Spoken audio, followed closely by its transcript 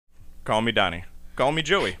Call me Donnie. Call me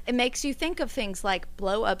Joey. It makes you think of things like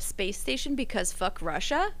blow up space station because fuck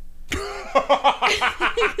Russia.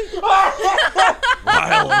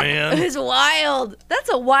 Wild, man. It's wild.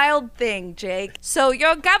 That's a wild thing, Jake. So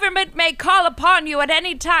your government may call upon you at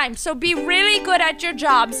any time, so be really good at your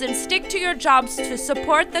jobs and stick to your jobs to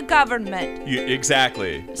support the government.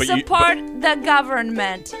 Exactly. Support the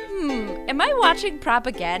government. Am I watching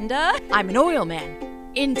propaganda? I'm an oil man.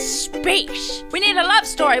 In space. We need a love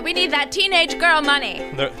story. We need that teenage girl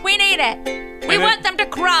money. We need it. We want them to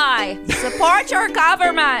cry. Support your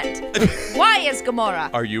government. Why is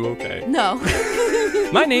Gamora? Are you okay? No.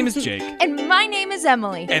 My name is Jake. And my name is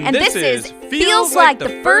Emily. And this is Feels Like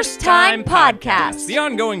the First Time Podcast. The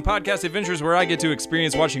ongoing podcast adventures where I get to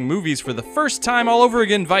experience watching movies for the first time all over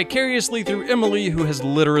again vicariously through Emily, who has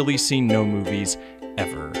literally seen no movies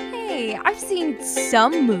ever. Hey, I've seen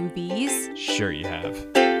some movies. Sure you have.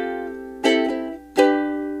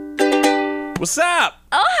 What's up?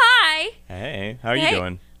 Oh, hi. Hey, how are you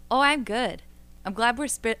doing? Oh, I'm good. I'm glad we're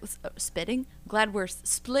spitting. Glad we're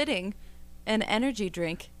splitting an energy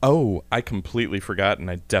drink. Oh, I completely forgot, and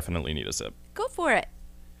I definitely need a sip. Go for it.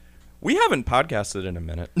 We haven't podcasted in a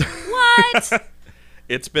minute. What?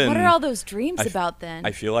 It's been. What are all those dreams about then?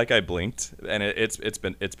 I feel like I blinked, and it's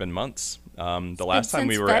been months. The last time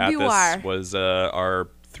we were February. at this was our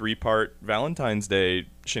 3-part Valentine's Day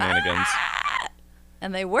shenanigans.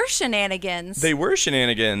 And they were shenanigans. They were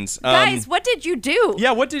shenanigans. Guys, what did you do?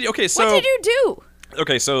 Yeah, what did you do?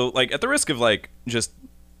 Okay, so like at the risk of like just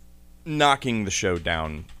knocking the show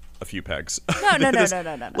down a few pegs. No.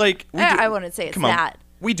 Like I wouldn't say it's that.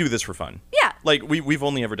 We do this for fun. Yeah. Like we've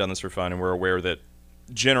only ever done this for fun, and we're aware that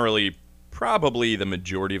generally probably the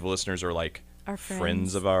majority of listeners are like our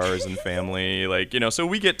friends of ours and family, like, you know, so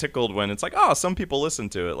we get tickled when it's like, oh, some people listen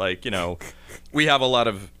to it. Like, you know, we have a lot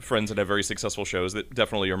of friends that have very successful shows that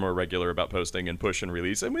definitely are more regular about posting and push and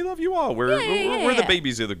release, and we love you all. We're the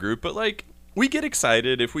babies of the group, but like we get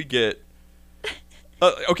excited if we get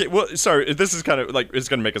okay, well, sorry, this is kind of like, it's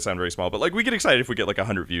going to make us sound very small, but like we get excited if we get like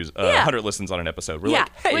 100 views, 100 listens on an episode. We're like,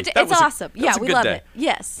 hey, it's awesome. Yeah, we love it.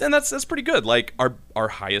 Yes. And that's pretty good. Like our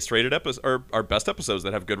highest rated episodes, or our best episodes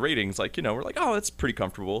that have good ratings, like, you know, we're like, oh, that's pretty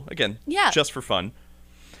comfortable. Again, just for fun.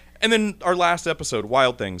 And then our last episode,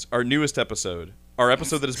 Wild Things, our newest episode, our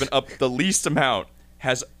episode that has been up the least amount,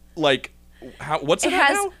 has like, what's it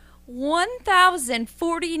at now?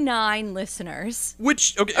 1,049 listeners.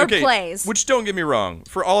 Which, or plays. Which, don't get me wrong,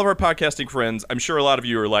 for all of our podcasting friends, I'm sure a lot of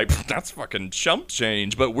you are like, that's fucking chump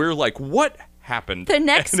change, but we're like, what happened? The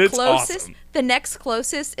next closest, awesome. The next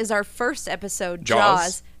closest is our first episode,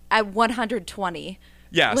 Jaws at 120.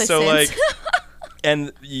 Yeah, listens. So like,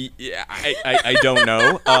 and I don't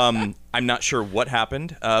know. I'm not sure what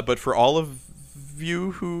happened, but for all of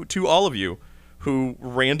you who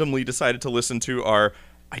randomly decided to listen to our,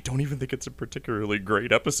 I don't even think it's a particularly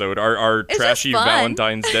great episode, our trashy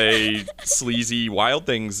Valentine's Day sleazy Wild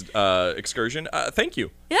Things excursion. Thank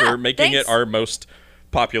you for making it our most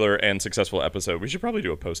popular and successful episode. We should probably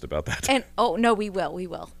do a post about that. And we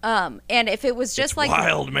will. And if it was just it's like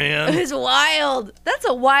wild, man. It was wild. That's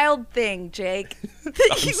a wild thing, Jake.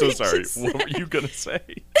 I'm so sorry. What were you gonna say?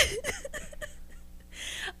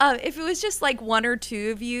 If it was just like one or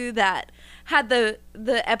two of you that had the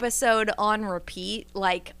episode on repeat,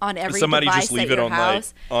 like on every somebody device just leave at it your on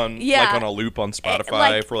house. Like on a loop on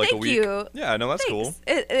Spotify for like a week. You. Yeah, no, that's Thanks. cool.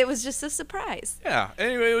 It was just a surprise. Yeah.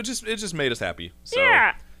 Anyway, it just made us happy. So.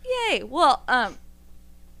 Yeah. Yay. Well,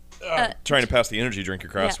 trying to pass the energy drink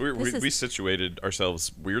across. Yeah, we situated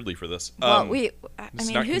ourselves weirdly for this. Well, it's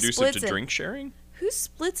not conducive to drink sharing. Who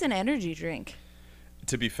splits an energy drink?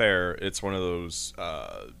 To be fair, it's one of those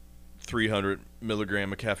 300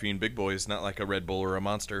 milligram of caffeine big boys, not like a Red Bull or a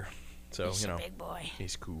Monster. So he's you know, a big boy.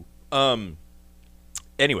 He's cool.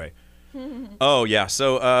 Anyway. Oh yeah,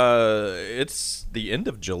 so it's the end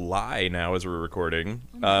of July now as we're recording.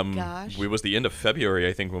 Oh my gosh. We was the end of February,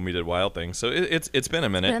 I think, when we did Wild Things. So it's been a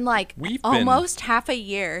minute. It's been like almost half a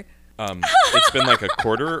year. It's been like a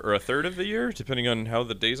quarter or a third of the year, depending on how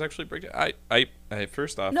the days actually break down. I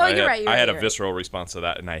first off, I had a visceral response to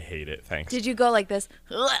that, and I hate it. Thanks. Did you go like this?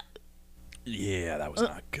 Yeah, that was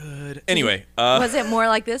not good. Anyway, was it more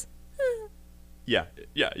like this? Yeah,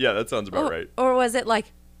 that sounds about right. Or was it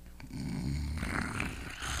like?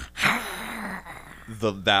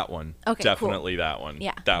 That one. Okay, definitely cool. That one.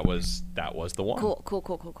 Yeah. That was the one. Cool.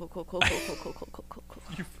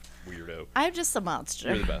 You weirdo. I'm just a monster.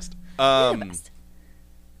 You're the best. You're the best.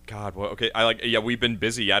 God, well, okay. We've been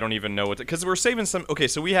busy. I don't even know what because we're saving some. Okay,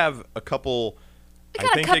 so we have a couple.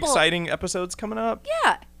 Exciting episodes coming up.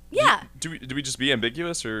 Yeah. Do we just be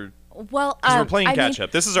ambiguous or? Well, because we're playing catch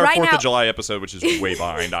up. This is our 4th now, of July episode, which is way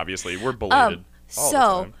behind. Obviously, we're belated all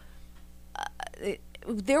the time.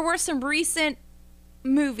 There were some recent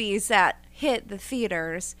movies that hit the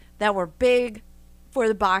theaters that were big for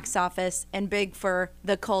the box office and big for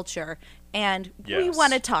the culture, and we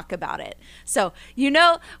want to talk about it. So,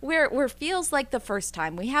 we're feels like the first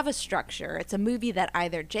time. We have a structure. It's a movie that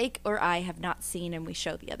either Jake or I have not seen, and we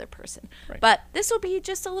show the other person. Right. But this will be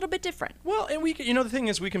just a little bit different. Well, and we, the thing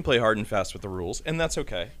is, we can play hard and fast with the rules, and that's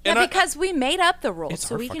okay. Yeah, and because we made up the rules,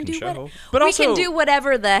 so we can do but we can do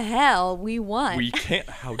whatever the hell we want. We can't.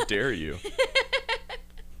 How dare you?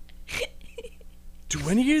 Do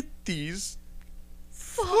any of these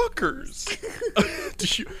fuckers?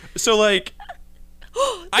 So like,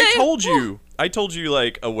 I told you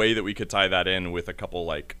like a way that we could tie that in with a couple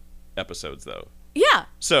like episodes though. Yeah.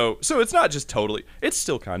 So it's not just totally. It's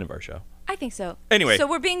still kind of our show. I think so. Anyway. So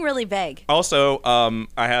we're being really vague. Also,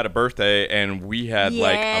 I had a birthday and we had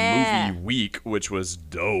like a movie week, which was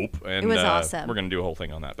dope. And it was awesome. We're gonna do a whole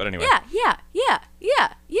thing on that. But anyway. Yeah.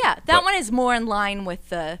 That one is more in line with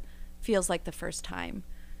the feels like the first time.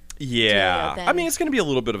 Yeah, I mean it's going to be a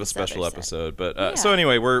little bit of a special episode, but so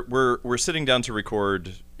anyway, we're sitting down to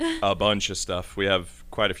record a bunch of stuff. We have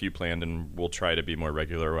quite a few planned, and we'll try to be more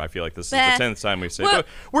regular. I feel like this is the 10th time we've said. But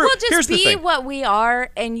we'll just be what we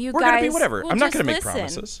are, and we're guys. We're gonna be whatever. I'm not gonna make listen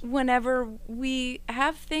promises. Whenever we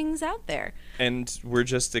have things out there, and we're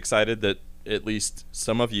just excited that at least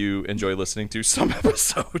some of you enjoy listening to some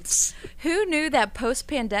episodes. Who knew that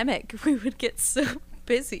post-pandemic we would get so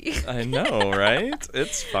busy? I know, right?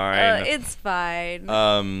 It's fine. It's fine.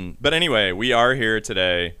 But anyway, we are here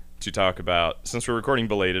today to talk about, since we're recording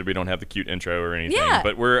belated, we don't have the cute intro or anything. Yeah.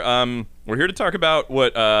 But we're here to talk about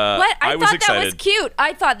what I was excited. That was cute.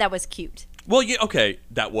 I thought that was cute. Well, yeah, okay,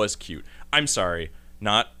 that was cute. I'm sorry,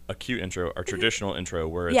 not a cute intro, our traditional intro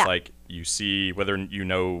where it's like you see whether you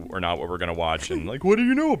know or not what we're gonna watch, and like, what do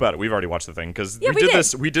you know about it? We've already watched the thing because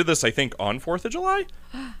we did this I think on 4th of July.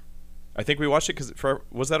 I think we watched it because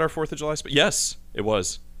was that our 4th of July? Yes, it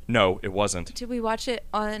was. No, it wasn't. Did we watch it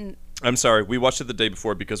on? I'm sorry, we watched it the day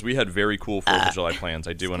before because we had very cool 4th of July plans.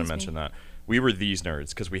 I do want to mention that. We were these nerds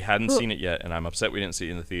because we hadn't seen it yet, and I'm upset we didn't see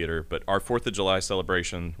it in the theater. But our 4th of July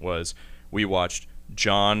celebration was we watched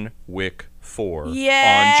John Wick 4 on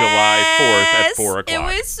July 4th at 4 o'clock.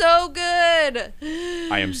 It was so good.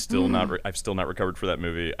 I've still not recovered for that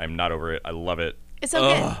movie. I'm not over it. I love it. It's so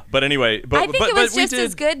good. But anyway, I think it was just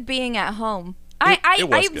as good being at home. I'm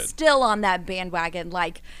good. Still on that bandwagon.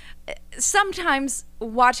 Like, sometimes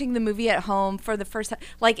watching the movie at home for the first time,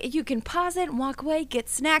 like, you can pause it and walk away, get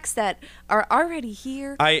snacks that are already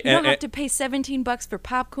here. You don't have to pay $17 for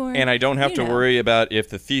popcorn. And I don't have to worry about if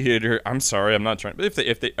the theater, I'm sorry, I'm not trying, but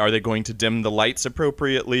if they are they going to dim the lights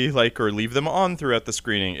appropriately, like, or leave them on throughout the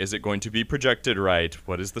screening? Is it going to be projected right?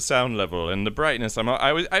 What is the sound level and the brightness?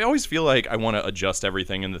 I always feel like I want to adjust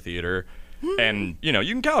everything in the theater, and you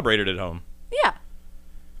can calibrate it at home. Yeah.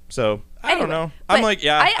 So I don't know. I'm like,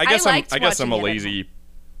 I guess I'm a lazy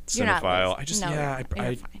cinephile.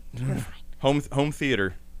 You're fine. Home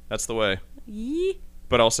theater. That's the way. Yeah.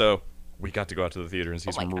 But also, we got to go out to the theater and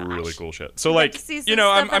see some really cool shit. So like,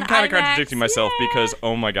 I'm kind of contradicting myself because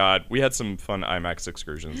oh my god, we had some fun IMAX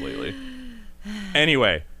excursions lately.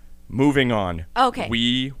 Anyway, moving on. Okay.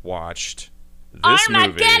 We watched this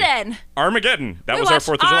movie. Armageddon. That was our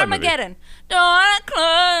 4th of July movie. Armageddon.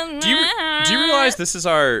 Do you realize this is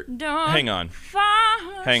our... Hang on.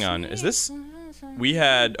 Is this... We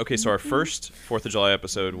had... Okay, so our first 4th of July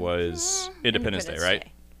episode was Independence Day, right?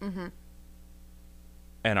 Mm-hmm.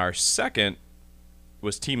 And our second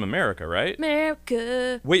was Team America, right?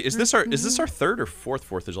 America. Wait, is this our 3rd or 4th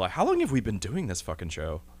 4th of July? How long have we been doing this fucking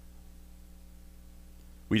show?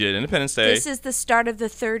 We did Independence Day. This is the start of the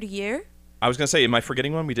 3rd year? I was going to say, am I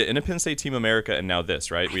forgetting one? We did Independence Day, Team America, and now this,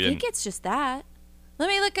 right? I think it's just that. Let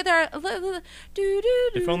me look at our...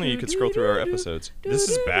 If only you could scroll through our episodes. This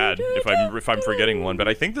is bad if I'm forgetting one, but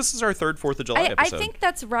I think this is our 3rd 4th of July episode. I think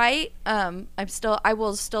that's right. I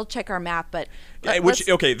will still check our map, but...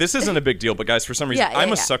 Okay, this isn't a big deal, but guys, for some reason,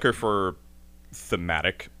 I'm a sucker for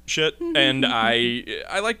thematic shit, and I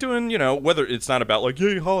like doing, whether it's not about like,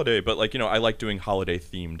 yay, holiday, but like, I like doing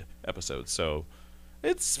holiday-themed episodes, so...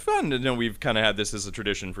 It's fun to know we've kind of had this as a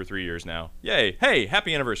tradition for 3 years now. Yay. Hey,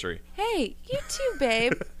 happy anniversary. Hey, you too,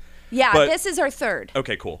 babe. This is our 3rd.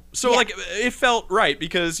 Okay, cool. So, it felt right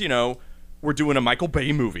because, we're doing a Michael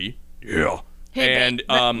Bay movie. Yeah. Hey, and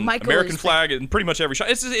American flag and pretty much every shot.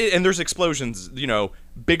 And there's explosions,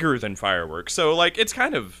 bigger than fireworks. So, it's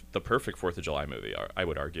kind of the perfect 4th of July movie, I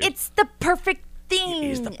would argue. It's the perfect thing. It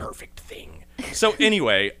is the perfect thing. So,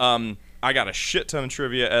 anyway, I got a shit ton of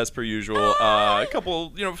trivia as per usual. A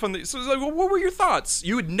couple, fun things. So, like, what were your thoughts?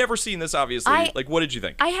 You had never seen this, obviously. Like, what did you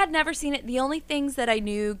think? I had never seen it. The only things that I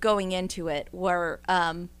knew going into it were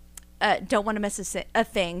 "Don't Want to Miss a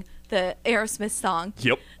Thing," the Aerosmith song.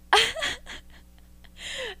 Yep.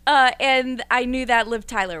 And I knew that Liv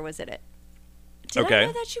Tyler was in it. Did I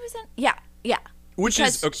know that she was in? Yeah.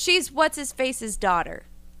 Because she's what's his face's daughter.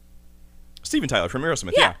 Steven Tyler from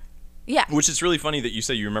Aerosmith. Yeah. Which is really funny that you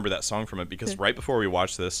say you remember that song from it, because right before we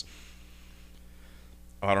watched this,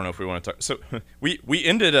 I don't know if we want to talk. So we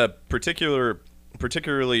ended a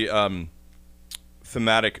particularly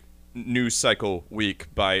thematic news cycle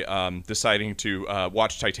week by deciding to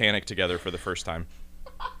watch Titanic together for the first time.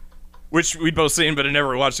 Which we'd both seen, but had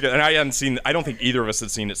never watched together. And I hadn't seen. I don't think either of us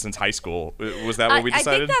had seen it since high school. Was that what we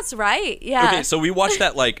decided? I think that's right. Yeah. Okay, so we watched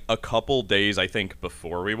that like a couple days, I think,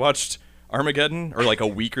 before we watched Armageddon, or like a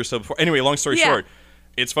week or so before. Anyway, long story short,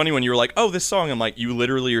 it's funny when you were like, "Oh, this song." I'm like, you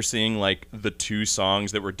literally are seeing like the two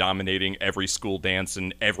songs that were dominating every school dance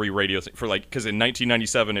and every radio thing for like. Because in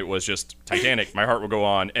 1997 it was just Titanic, My Heart Will Go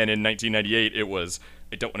On, and in 1998 it was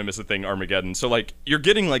I Don't Want to Miss a Thing, Armageddon. So like you're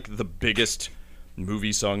getting like the biggest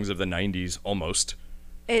movie songs of the 90s almost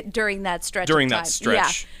during that stretch.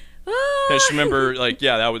 Yeah. I just remember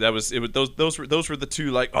those were the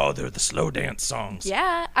two, like, oh, they're the slow dance songs.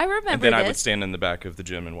 Yeah, I remember. And then I would stand in the back of the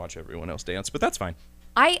gym and watch everyone else dance, but that's fine.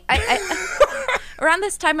 I around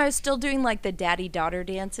this time I was still doing like the daddy-daughter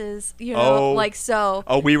dances, like so.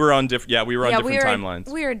 Oh, we were on different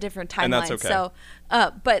timelines. We were in different timelines. And that's okay. So,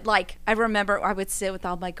 but like I remember I would sit with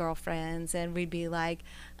all my girlfriends and we'd be like,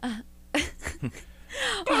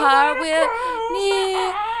 heart will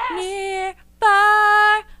near,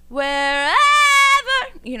 far, wherever,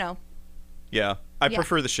 Yeah, I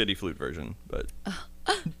prefer the shitty flute version, but.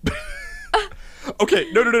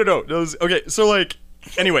 Okay, no. Okay, so like,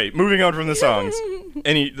 anyway, moving on from the songs.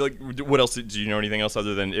 What else? Do you know anything else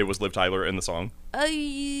other than it was Liv Tyler in the song?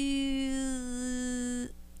 I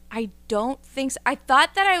don't think so. I thought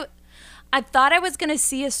I was gonna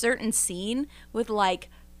see a certain scene with like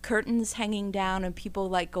curtains hanging down and people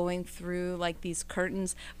like going through like these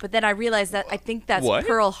curtains, but then I realized that I think that's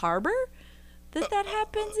Pearl Harbor that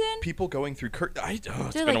happens in. People going through curtains.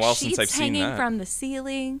 It's been like a while since I've seen that. Hanging from the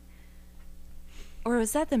ceiling. Or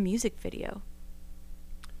was that the music video?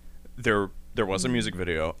 There was a music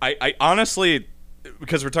video. I honestly,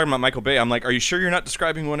 because we're talking about Michael Bay, I'm like, are you sure you're not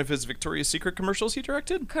describing one of his Victoria's Secret commercials he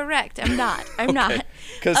directed? Correct. I'm not. I'm not.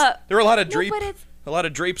 Because there were a lot of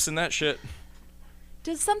drapes in that shit.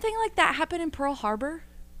 Does something like that happen in Pearl Harbor?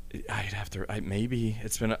 I'd have to. Maybe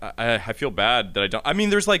it's been. I feel bad that I don't. I mean,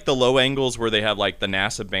 there's like the low angles where they have like the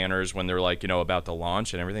NASA banners when they're like about to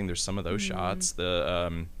launch and everything. There's some of those shots.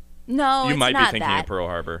 No, you might not be thinking that. of Pearl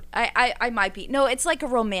Harbor. I might be. No, it's like a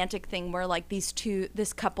romantic thing where like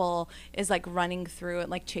this couple is like running through and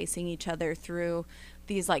like chasing each other through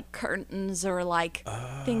these like curtains or like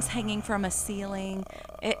things hanging from a ceiling.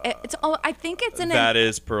 It's I think it's in that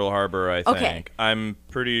is Pearl Harbor, I think. Okay. I'm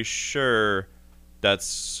pretty sure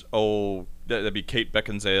that's that'd be Kate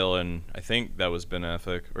Beckinsale, and I think that was Ben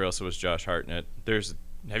Affleck, or else it was Josh Hartnett.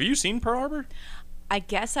 Have you seen Pearl Harbor? I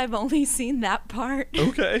guess I've only seen that part.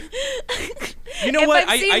 Okay. You know what?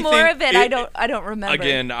 I've seen more of it. I don't remember.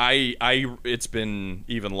 Again, it's been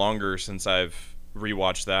even longer since I've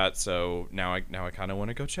rewatched that, so now I kind of want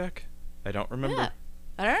to go check. I don't remember. Yeah.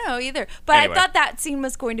 I don't know either. But anyway. I thought that scene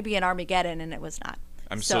was going to be in Armageddon, and it was not.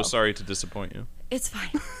 I'm so sorry to disappoint you. It's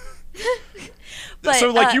fine. But,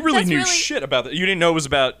 so like you really knew shit about that. You didn't know it was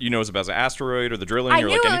about it was about the asteroid or the drilling or like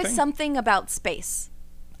anything? I knew it was something about space.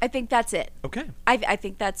 I think that's it. Okay. I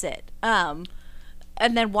think that's it. And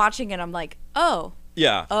then watching it, I'm like, oh.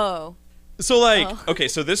 Yeah. Oh. So like, okay,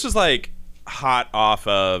 so this was like hot off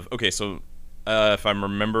of. Okay, so if I'm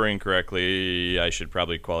remembering correctly, I should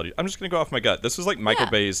probably I'm just gonna go off my gut. This was like Michael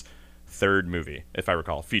Bay's third movie, if I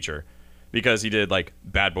recall, feature, because he did like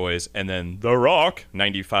Bad Boys and then The Rock,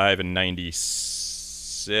 95 and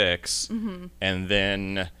 96, and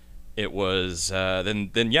then it was then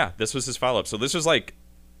this was his follow up. So this was like.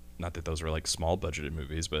 Not that those were like small budgeted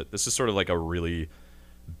movies, but this is sort of like a really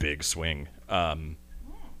big swing.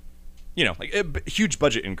 Like a huge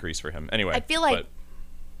budget increase for him. Anyway, I feel like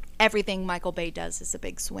everything Michael Bay does is a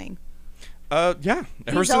big swing. Yeah.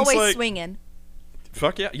 He's always swinging.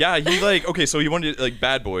 Fuck yeah. Yeah, he like, okay, so he wanted like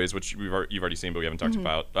Bad Boys, which you've already seen, but we haven't talked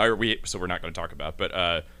about. So we're not going to talk about. But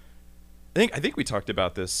I think we talked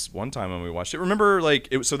about this one time when we watched it. Remember, like,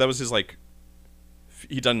 so that was his like.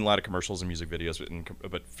 He'd done a lot of commercials and music videos,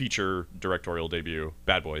 but feature directorial debut,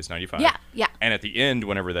 Bad Boys, 95. Yeah. Yeah. And at the end,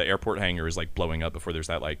 whenever the airport hangar is like blowing up before there's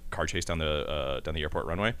that like car chase down the airport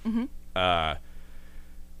runway,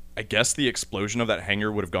 I guess the explosion of that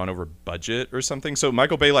hangar would have gone over budget or something. So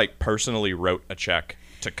Michael Bay like personally wrote a check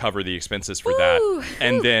to cover the expenses for that,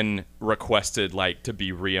 and then requested like to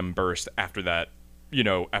be reimbursed after that. You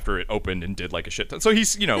know, after it opened and did like a shit ton. So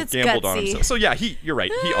he's, It's gambled on gutsy. himself. So yeah, you're right.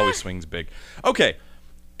 He always swings big. Okay.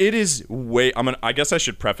 It is way, I guess I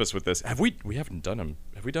should preface with this. Have we done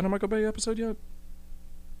a Michael Bay episode yet?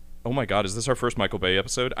 Oh my God, is this our first Michael Bay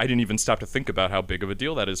episode? I didn't even stop to think about how big of a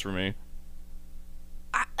deal that is for me.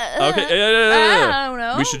 Okay. I don't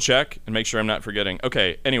know. We should check and make sure I'm not forgetting.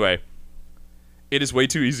 Okay, anyway. It is way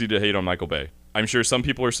too easy to hate on Michael Bay. I'm sure some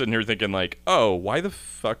people are sitting here thinking like, oh, why the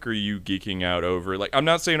fuck are you geeking out over... Like, I'm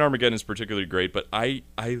not saying Armageddon is particularly great, but I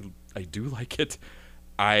do like it.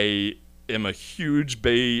 I am a huge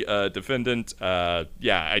Bay defendant. I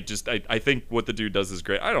think what the dude does is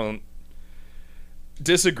great. I don't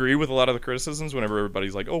disagree with a lot of the criticisms whenever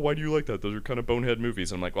everybody's like, oh, why do you like that? Those are kind of bonehead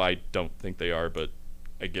movies. I'm like, well, I don't think they are, but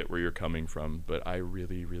I get where you're coming from. But I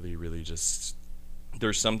really, really, really just...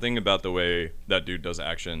 There's something about the way that dude does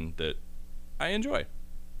action that I enjoy.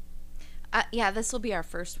 Yeah, this will be our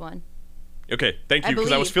first one. Okay, thank you,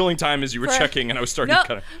 because I was filling time as you were checking, and I was starting to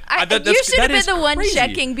kind of... You should have been the one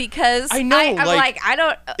checking, because I know, I'm like, I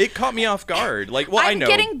don't... It caught me off guard. Like, well, I know. I'm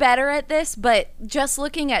getting better at this, but just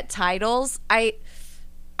looking at titles, I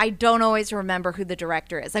don't always remember who the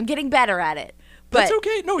director is. I'm getting better at it. But that's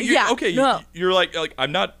okay. No, you're okay. No. You're like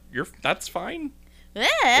I'm not. That's fine.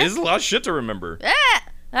 There's a lot of shit to remember.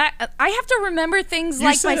 I have to remember things You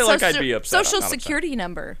like said my it like I'd be upset. social I'm not security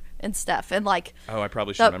number and stuff, and like. Oh, I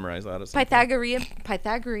probably should memorize that.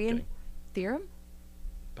 Pythagorean theorem.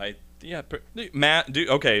 Math.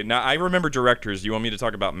 Okay, now I remember directors. You want me to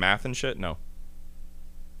talk about math and shit? No.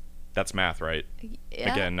 That's math, right?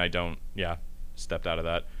 Yeah. Again, I don't. Yeah, stepped out of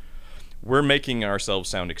that. We're making ourselves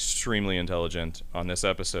sound extremely intelligent on this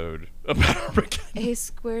episode about Armageddon. A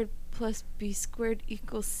squared plus b squared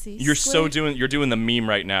equals c. You're squared. you're doing the meme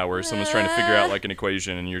right now where someone's trying to figure out like an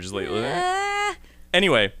equation and you're just like.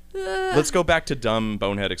 Anyway, let's go back to dumb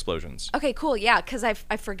bonehead explosions. Okay, cool. Yeah, because I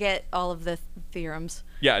forget all of the theorems.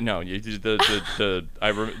 Yeah, no, I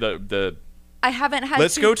haven't had.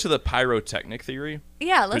 Let's go to the pyrotechnic theory.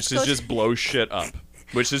 Yeah, let's which is just blow shit up.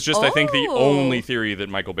 Which is just, I think, the only theory that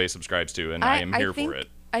Michael Bay subscribes to, and I am here for it.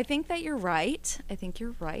 I think that you're right. I think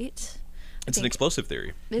you're right. It's an explosive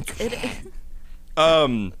theory. It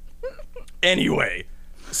Anyway,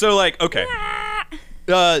 so like, okay.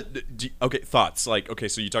 Okay, thoughts. Like, okay,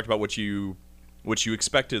 so you talked about what you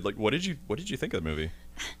expected. Like, what did you think of the movie?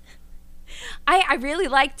 I really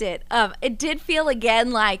liked it. It did feel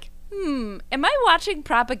again like, am I watching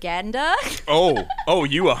propaganda? Oh,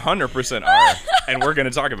 you 100% are, and we're gonna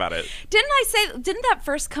talk about it. Didn't that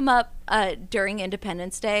first come up during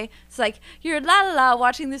Independence Day? It's like you're la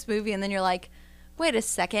watching this movie, and then you're like, wait a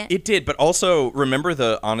second. It did, but also remember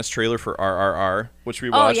the honest trailer for RRR, which we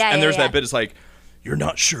watched, and there's that bit. It's like, you're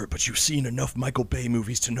not sure, but you've seen enough Michael Bay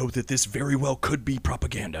movies to know that this very well could be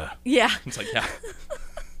propaganda. Yeah, it's like, yeah.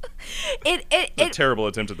 It's a terrible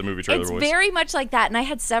attempt at the movie trailer voice. It's very much like that, and I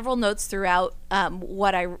had several notes throughout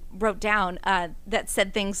what I wrote down that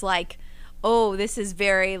said things like, oh, this is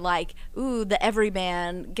very like, ooh, the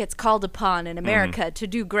everyman gets called upon in America to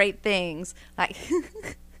do great things. Like,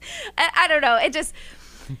 I don't know. It just,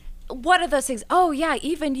 what are those things? Oh, yeah,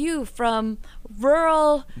 even you from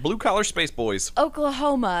rural... blue-collar space boys.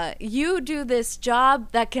 Oklahoma, you do this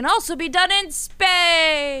job that can also be done in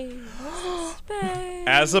space. Space.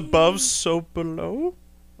 As above, so below?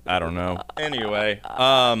 I don't know. Anyway,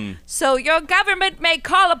 So your government may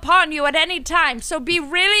call upon you at any time, so be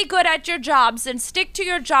really good at your jobs and stick to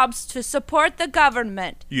your jobs to support the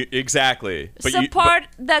government. Exactly. Support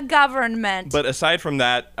the government. But aside from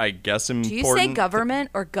that, I guess important... Do you say government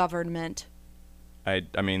or government? I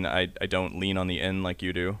mean, I don't lean on the N like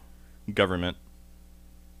you do. Government.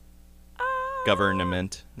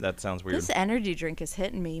 Government. That sounds weird. This energy drink is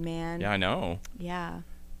hitting me, man. Yeah, I know. Yeah.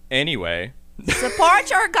 Anyway...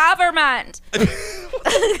 Support your government.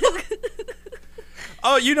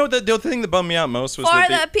 Oh, you know, the thing that bummed me out most was for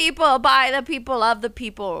the people, by the people, of the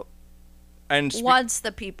people, and once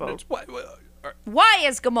the people. Why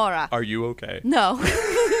is Gamora? Are you okay? No.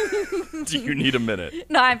 Do you need a minute?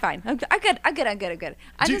 No, I'm fine. I'm good.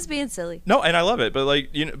 I'm just being silly. No, and I love it, but like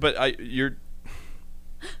you're.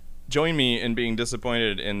 Join me in being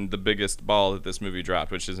disappointed in the biggest ball that this movie dropped,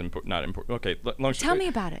 which is not important. Okay, long story. Tell me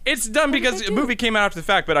about it. It's done because the movie came out after the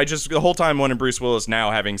fact, but I just, the whole time wanted Bruce Willis,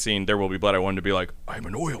 now having seen There Will Be Blood, I wanted to be like, I'm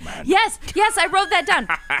an oil man. Yes, I wrote that down.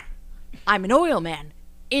 I'm an oil man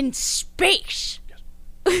in space.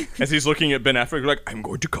 As he's looking at Ben Affleck, like, I'm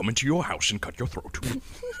going to come into your house and cut your throat.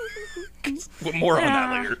 Well, more on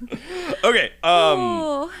that later. Okay.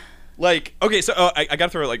 Okay, so I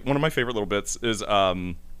gotta throw like one of my favorite little bits is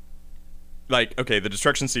like, okay, the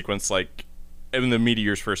destruction sequence, like when the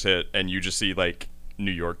meteors first hit and you just see like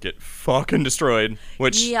New York get fucking destroyed,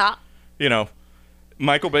 which you know,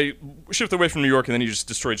 Michael Bay shifted away from New York and then he just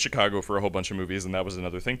destroyed Chicago for a whole bunch of movies, and that was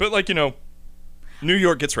another thing. But like, you know, New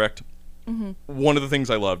York gets wrecked. One of the things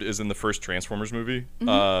I loved is in the first Transformers movie,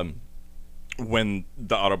 when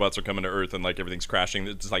the Autobots are coming to Earth and like everything's crashing,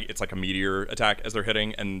 it's like a meteor attack as they're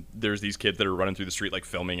hitting, and there's these kids that are running through the street like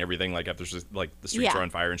filming everything, like after like the streets are on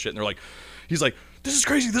fire and shit, and they're like, he's like, this is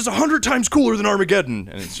crazy, this is 100 times cooler than Armageddon,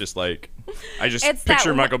 and it's just like, I just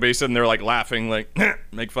picture Michael Bay sitting there like laughing, like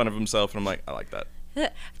make fun of himself, and I'm like, I like that.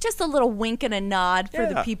 Just a little wink and a nod for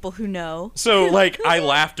the people who know. So like, I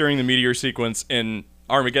laughed during the meteor sequence in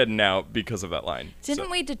Armageddon now because of that line.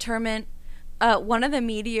 Didn't we determine one of the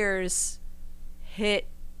meteors hit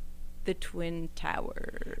the Twin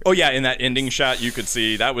Towers? Oh yeah, in that ending shot you could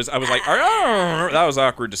see I was like, that was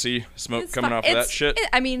awkward to see smoke coming off of that shit.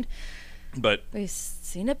 I mean, but we've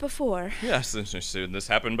seen it before. Yes, this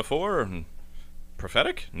happened before.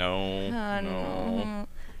 Prophetic? No.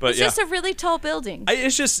 But it's just a really tall building.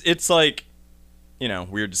 It's like, you know,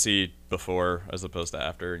 weird to see before as opposed to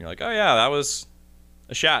after. And you're like, oh yeah, that was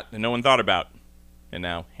a shot that no one thought about, and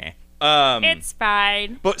now, it's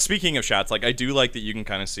fine. But speaking of shots, like I do like that you can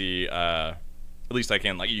kind of see, at least I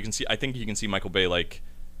can, like you can see, I think you can see Michael Bay like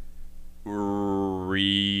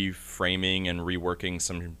reframing and reworking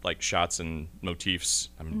some like shots and motifs.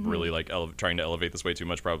 I'm really like trying to elevate this way too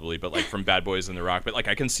much probably, but like from Bad Boys and The Rock, but like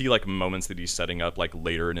I can see like moments that he's setting up like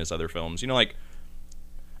later in his other films. You know, like,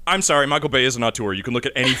 I'm sorry, Michael Bay is an auteur. You can look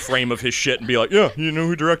at any frame of his shit and be like, yeah, you know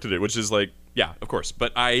who directed it, which is like, yeah, of course.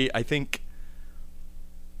 But I think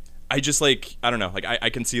I just like, I don't know, like I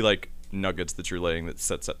can see like nuggets that you're laying that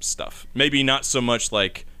sets up stuff. Maybe not so much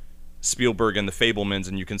like Spielberg and the Fablemans,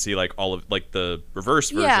 and you can see like all of like the reverse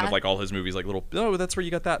version of like all his movies, like little, oh, that's where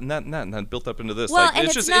you got that and that and that, and then built up into this. Well, like and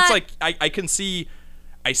it's like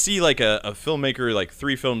I see like a filmmaker like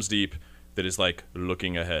 3 films deep that is like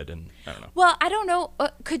looking ahead, and I don't know. Well, I don't know.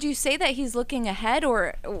 Could you say that he's looking ahead,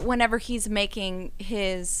 or whenever he's making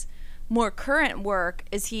his more current work,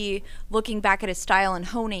 is he looking back at his style and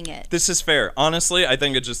honing it? This is fair. Honestly, I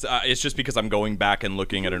think it's just because I'm going back and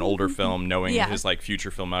looking at an older film, knowing his like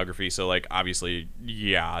future filmography. So like obviously,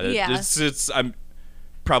 it's I'm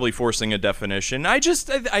probably forcing a definition. I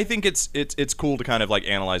think it's cool to kind of like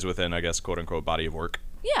analyze within, I guess, quote unquote body of work.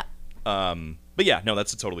 Yeah. But yeah, no,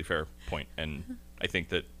 that's a totally fair point, and I think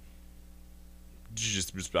that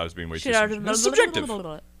I was being way too subjective.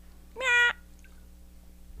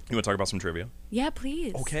 You want to talk about some trivia? Yeah,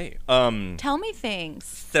 please. Okay. Tell me things.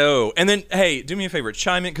 So, and then, hey, do me a favor,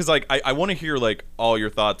 chime in, because like I want to hear like all your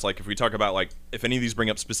thoughts. Like if we talk about like if any of these bring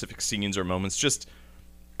up specific scenes or moments, just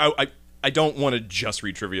I don't want to just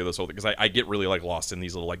read trivia this whole thing, because I get really like lost in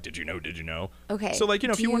these little like did you know. Okay. So like, you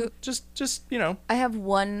know, if you want just you know. I have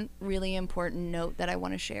one really important note that I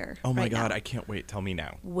want to share. Oh my God, I can't wait. Tell me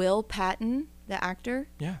now. Will Patton, the actor,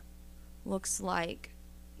 looks like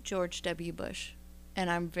George W. Bush. And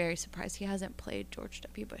I'm very surprised he hasn't played George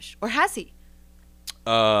W. Bush. Or has he?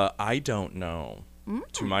 I don't know.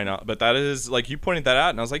 To my knowledge. But that is, like, you pointed that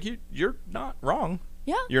out, and I was like, you're not wrong.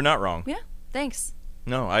 Yeah. You're not wrong. Yeah. Thanks.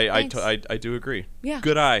 No, I do agree. Yeah.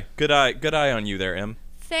 Good eye on you there, Em.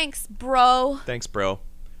 Thanks, bro. Thanks, bro.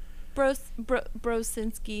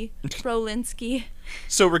 Brolinsky.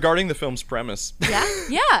 So regarding the film's premise,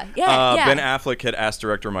 yeah. Ben Affleck had asked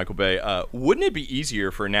director Michael Bay, wouldn't it be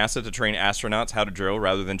easier for NASA to train astronauts how to drill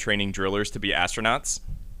rather than training drillers to be astronauts?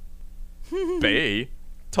 Bay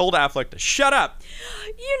told Affleck to shut up.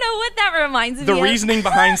 You know what that reminds me of? The reasoning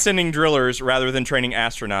behind sending drillers rather than training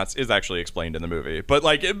astronauts is actually explained in the movie. But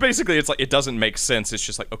like basically it's like it doesn't make sense. It's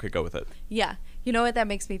just like, okay, go with it. Yeah. You know what that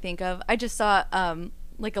makes me think of? I just saw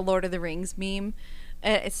like a Lord of the Rings meme.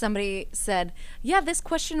 Somebody said, yeah, this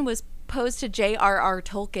question was posed to J.R.R.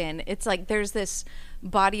 Tolkien. It's like there's this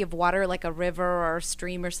body of water, like a river or a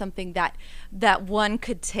stream or something that one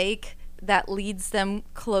could take that leads them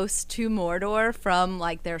close to Mordor from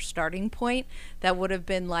like their starting point. That would have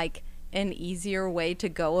been like an easier way to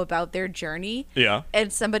go about their journey. Yeah.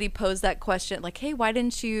 And somebody posed that question like, hey, why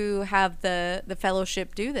didn't you have the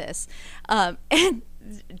fellowship do this? And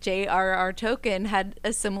J.R.R. Tolkien had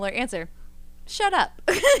a similar answer. Shut up.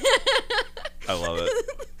 I love it.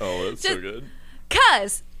 Oh, it's so good.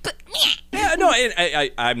 'Cause Yeah, no,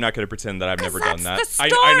 I'm not going to pretend that I've never done that. The I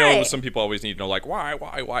story. know some people always need to know, like, why?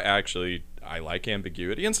 Actually, I like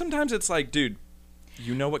ambiguity, and sometimes it's like, dude,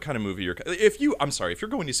 you know what kind of movie you're. If you're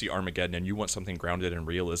going to see Armageddon and you want something grounded in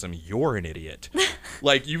realism, you're an idiot.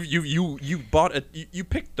 Like you bought you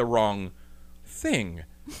picked the wrong thing.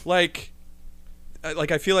 Like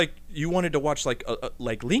I feel like you wanted to watch like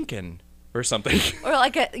Lincoln or something, or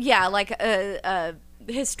like a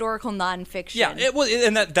historical nonfiction. Yeah, it was,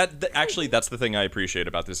 and that actually that's the thing I appreciate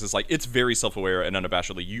about this is like it's very self-aware and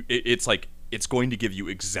unabashedly it's like it's going to give you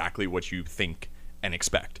exactly what you think and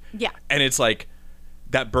expect. Yeah, and it's like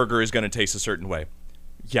that burger is going to taste a certain way.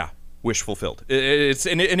 Yeah, wish fulfilled. It's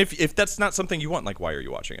and if that's not something you want, like why are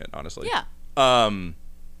you watching it? Honestly. Yeah.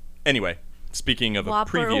 Anyway, speaking of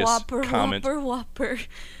Whopper, a previous Whopper, comment, Whopper.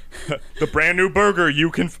 the brand new burger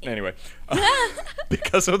you can. Anyway,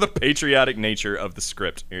 because of the patriotic nature of the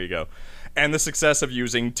script, here you go, and the success of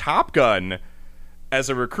using Top Gun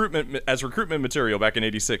as recruitment material back in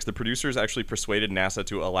 '86, the producers actually persuaded NASA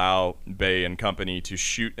to allow Bay and company to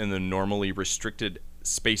shoot in the normally restricted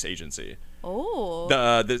space agency. Oh.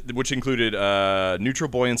 Which included a neutral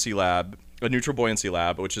buoyancy lab,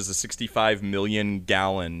 which is a 65 million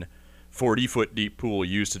gallon 40-foot deep pool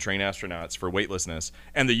used to train astronauts for weightlessness,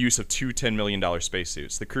 and the use of two $10 million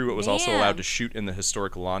spacesuits. The crew was also allowed to shoot in the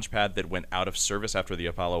historic launch pad that went out of service after the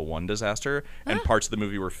Apollo 1 disaster, and parts of the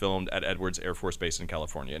movie were filmed at Edwards Air Force Base in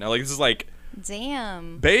California. Now, like, this is like...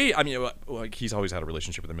 Damn. Bay, I mean, like, he's always had a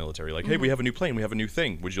relationship with the military. Like, hey, we have a new plane, we have a new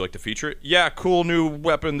thing. Would you like to feature it? Yeah, cool new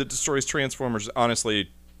weapon that destroys Transformers.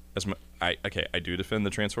 Honestly... I do defend the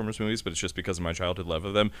Transformers movies, but it's just because of my childhood love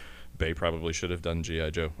of them. Bay probably should have done G.I.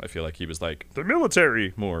 Joe. I feel like he was like the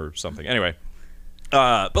military more or something. Anyway,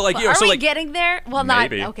 but like, well, you know, so are we like getting there? Well,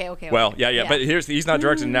 maybe. not okay. Well, yeah. But he's not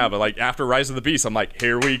directing now. But like after Rise of the Beast, I'm like,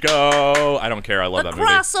 here we go. I don't care. I love that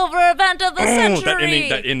movie. Crossover event of the century.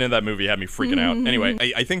 That ending of that movie had me freaking out. Anyway,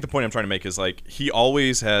 I think the point I'm trying to make is like he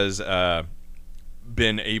always has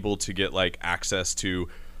been able to get like access to.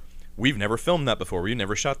 We've never filmed that before. We've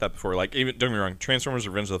never shot that before. Like, even don't get me wrong, Transformers: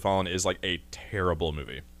 Revenge of the Fallen is like a terrible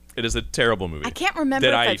movie. It is a terrible movie. I can't remember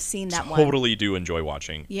if I've seen that one. Totally do enjoy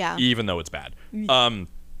watching. Yeah. Even though it's bad.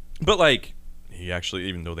 But like, he actually,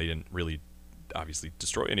 even though they didn't really obviously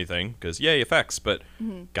destroy anything, because yay effects, but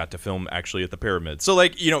got to film actually at the pyramid. So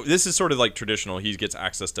like, you know, this is sort of like traditional. He gets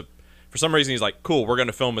access to. For some reason, he's like, cool, we're going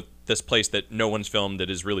to film at this place that no one's filmed that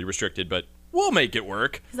is really restricted, but we'll make it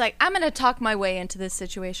work. He's like, I'm going to talk my way into this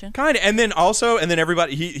situation. Kind of. And then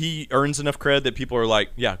everybody, he earns enough cred that people are like,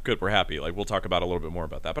 yeah, good, we're happy. Like, we'll talk about a little bit more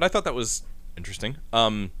about that. But I thought that was interesting.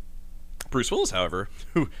 Bruce Willis, however,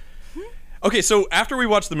 who... Okay, so after we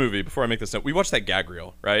watched the movie, before I make this note, we watched that gag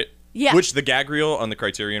reel, right? Yeah. Which the gag reel on the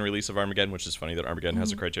Criterion release of Armageddon, which is funny that Armageddon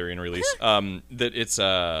has a Criterion release, that it's,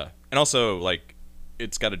 and also, like,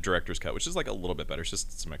 it's got a director's cut, which is like a little bit better. It's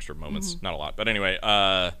just some extra moments, not a lot. But anyway,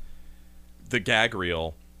 the gag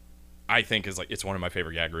reel, I think is like it's one of my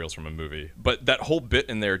favorite gag reels from a movie. But that whole bit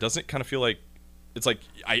in there doesn't kind of feel like it's like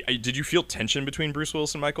did you feel tension between Bruce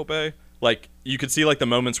Willis and Michael Bay? Like you could see like the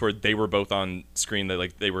moments where they were both on screen that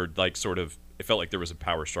like they were like sort of it felt like there was a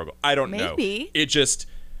power struggle. I don't know. Maybe. It just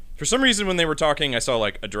for some reason, when they were talking, I saw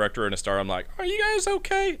like a director and a star. I'm like, are you guys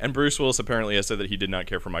okay? And Bruce Willis apparently has said that he did not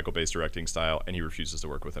care for Michael Bay's directing style, and he refuses to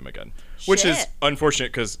work with him again. Which is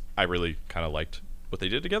unfortunate because I really kind of liked what they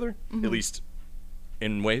did together, at least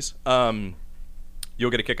in ways.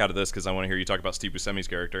 You'll get a kick out of this because I want to hear you talk about Steve Buscemi's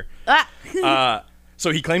character.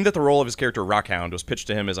 So he claimed that the role of his character Rockhound was pitched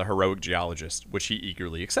to him as a heroic geologist, which he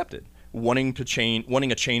eagerly accepted, wanting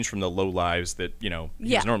a change from the low lives that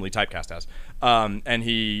he's normally typecast as. And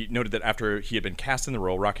he noted that after he had been cast in the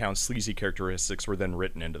role, Rockhound's sleazy characteristics were then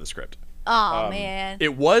written into the script. Oh man!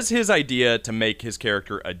 It was his idea to make his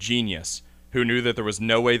character a genius who knew that there was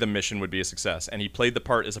no way the mission would be a success, and he played the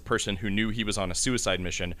part as a person who knew he was on a suicide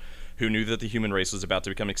mission, who knew that the human race was about to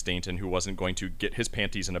become extinct, and who wasn't going to get his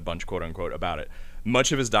panties in a bunch, quote unquote, about it.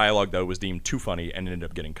 Much of his dialogue, though, was deemed too funny and ended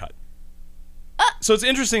up getting cut. So it's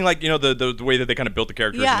interesting, like, the way that they kind of built the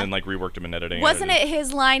characters and then, like, reworked them in editing. Wasn't it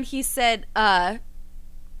his line? He said,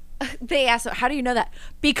 they asked him, how do you know that?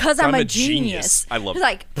 Because I'm a genius. I love it.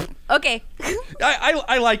 Like, okay.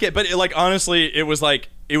 I like it, but, honestly, it was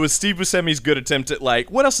Steve Buscemi's good attempt at,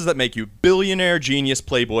 like, what else does that make you? Billionaire, genius,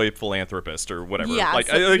 playboy, philanthropist, or whatever. Yeah.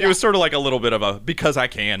 It was sort of like a little bit of a because I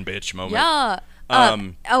can, bitch moment. Yeah.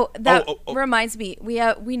 Reminds me,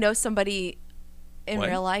 we know somebody in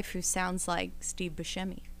real life who sounds like Steve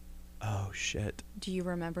Buscemi. Oh, shit. Do you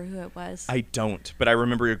remember who it was? I don't, but I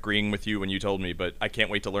remember agreeing with you when you told me, but I can't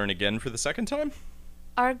wait to learn again for the second time.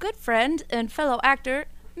 Our good friend and fellow actor,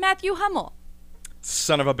 Matthew Hummel.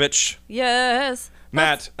 Son of a bitch. Yes.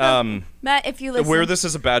 Matt, Matt, if you listen, wear this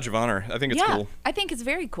as a badge of honor. I think it's cool. I think it's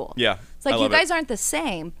very cool. Yeah, it's like you guys aren't the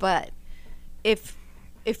same, but if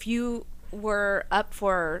you were up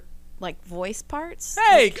for like voice parts,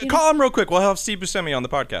 hey, like, call him real quick. We'll have Steve Buscemi on the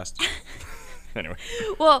podcast. Anyway,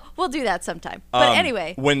 well, we'll do that sometime. But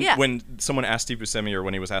anyway, when someone asked Steve Buscemi, or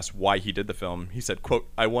when he was asked why he did the film, he said, "quote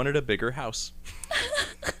I wanted a bigger house."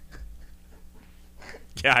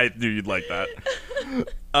 Yeah, I knew you'd like that.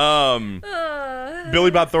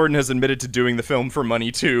 Billy Bob Thornton has admitted to doing the film for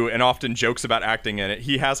money too, and often jokes about acting in it.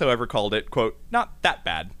 He has, however, called it, quote, not that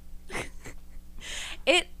bad.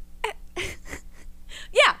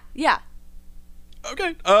 Yeah.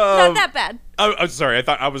 Okay. Not that bad. I'm sorry. I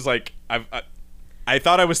thought I was like, I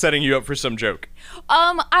thought I was setting you up for some joke.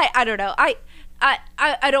 I don't know. I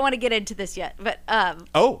don't want to get into this yet, but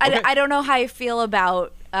okay. I don't know how I feel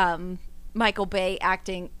about Michael Bay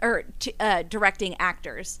acting or directing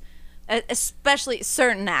actors, especially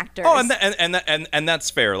certain actors. Oh, and that's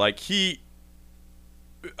fair. Like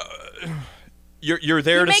you're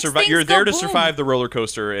there to survive. You're there to survive the roller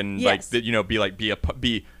coaster and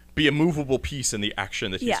be a movable piece in the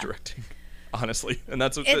action that he's directing. Honestly, and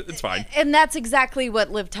it's fine. And that's exactly what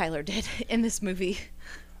Liv Tyler did in this movie.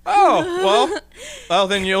 Oh, well,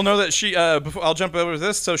 then you'll know that she, I'll jump over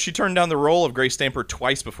this. So she turned down the role of Grace Stamper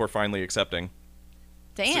twice before finally accepting.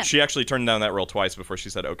 Damn. So she actually turned down that role twice before she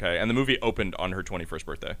said okay. And the movie opened on her 21st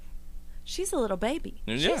birthday. She's a little baby.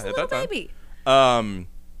 Yeah, she's a little baby.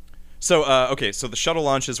 So the shuttle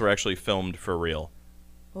launches were actually filmed for real.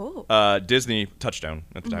 Oh. Disney, Touchdown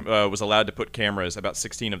at the time, was allowed to put cameras, about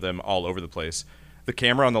 16 of them, all over the place. The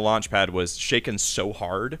camera on the launch pad was shaken so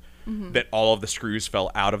hard that all of the screws fell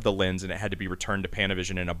out of the lens, and it had to be returned to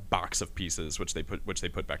Panavision in a box of pieces, which they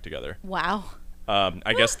put back together. Wow.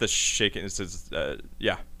 I guess the shaking is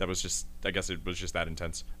that was just, I guess it was just that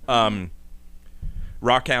intense.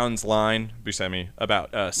 Rockhound's line, Buscemi,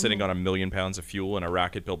 about sitting on 1 million pounds of fuel in a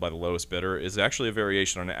rocket built by the lowest bidder is actually a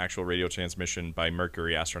variation on an actual radio transmission by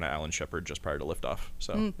Mercury astronaut Alan Shepard just prior to liftoff.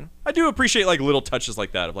 So I do appreciate like little touches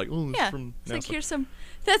like that of like, oh, yeah, from it's like here's some.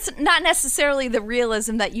 That's not necessarily the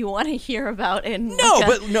realism that you want to hear about in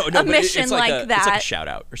a mission it's like that. It's like a shout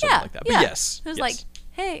out or something like that. But yes, it was like,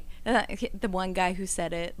 hey, the one guy who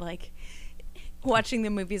said it, like watching the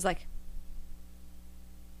movie's like,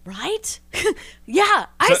 right? Yeah,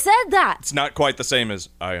 I said that. It's not quite the same as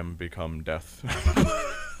I am become death.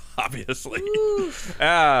 Obviously.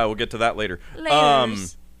 We'll get to that later.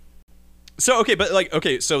 So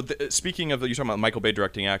speaking of, you're talking about Michael Bay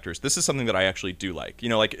directing actors, this is something that I actually do like. You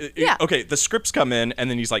know, like, the scripts come in, and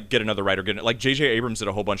then he's like, get another writer. Like, J.J. Abrams did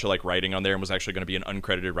a whole bunch of, like, writing on there and was actually going to be an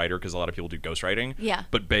uncredited writer because a lot of people do ghostwriting. Yeah.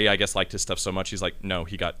 But Bay, I guess, liked his stuff so much, he's like, no,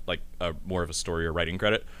 he got, like, more of a story or writing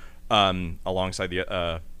credit alongside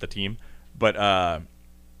the team. But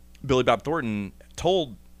Billy Bob Thornton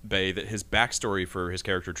told Bay that his backstory for his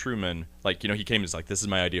character Truman, like, you know, he came as like, this is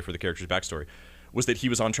my idea for the character's backstory, was that he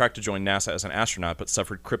was on track to join NASA as an astronaut, but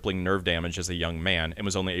suffered crippling nerve damage as a young man and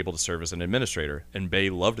was only able to serve as an administrator. And Bay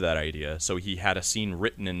loved that idea, so he had a scene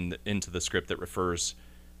written into the script that refers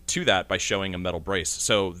to that by showing a metal brace.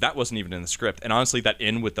 So that wasn't even in the script. And honestly, that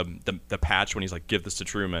end with the patch when he's like, give this to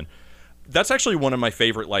Truman, that's actually one of my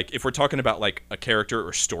favorite, like, if we're talking about like a character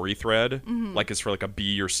or story thread, like it's for like a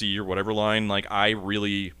B or C or whatever line, like I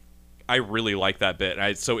really like that bit. And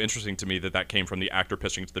it's so interesting to me that came from the actor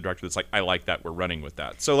pitching to the director. That's like, I like that, we're running with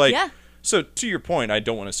that. So like, so to your point, I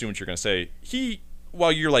don't want to assume what you're going to say.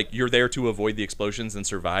 While you're there to avoid the explosions and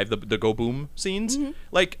survive the go boom scenes,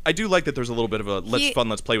 like, I do like that there's a little bit of a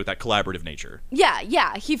let's play with that collaborative nature.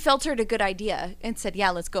 Yeah, he filtered a good idea and said,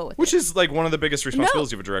 yeah, let's go with it. Which is like one of the biggest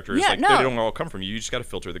responsibilities of a director is they don't all come from you. You just got to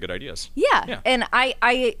filter the good ideas. Yeah. And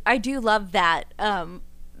I do love that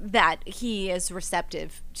that he is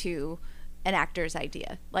receptive to an actor's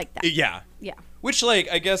idea like that. Yeah. Which, like,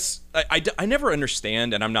 I guess I never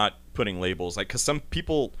understand, and I'm not putting labels, like, because some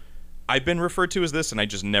people I've been referred to as this, and I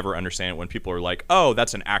just never understand when people are like, oh,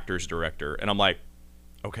 that's an actor's director. And I'm like,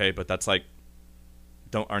 okay, but that's like,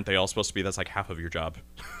 aren't they all supposed to be? That's like half of your job.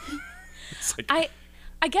 It's like,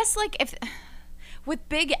 I guess, like, if with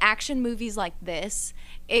big action movies like this,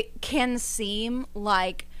 it can seem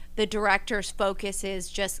like the director's focus is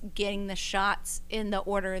just getting the shots in the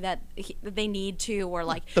order that they need to, or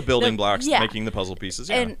like the building blocks, making the puzzle pieces,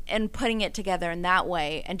 and putting it together in that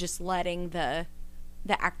way, and just letting the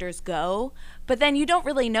actors go. But then you don't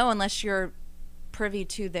really know unless you're privy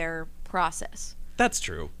to their process. That's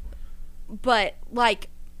true. But, like,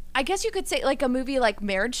 I guess you could say like a movie like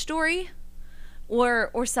Marriage Story,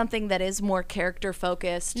 or something that is more character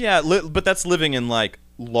focused. Yeah, but that's living in like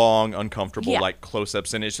long, uncomfortable like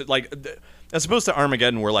close-ups, and it's just, like as opposed to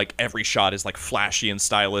Armageddon, where like every shot is like flashy and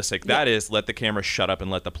stylistic. That is let the camera shut up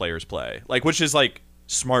and let the players play, like, which is like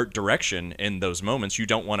smart direction in those moments. You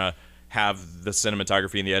don't want to have the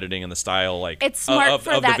cinematography and the editing and the style like it's smart of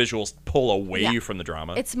the visuals pull away from the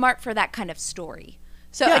drama. It's smart for that kind of story.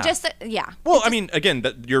 So Well, I mean, again,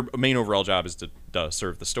 that your main overall job is to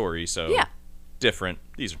serve the story. So different.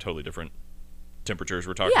 These are totally different temperatures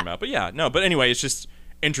we're talking about. But but anyway, it's just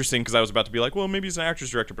interesting because I was about to be like, well, maybe he's an actor's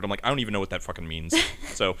director, but I'm like, I don't even know what that fucking means.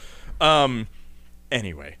 So,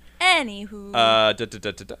 anyway. Anywho.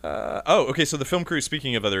 Oh, okay. So the film crew,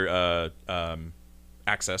 speaking of other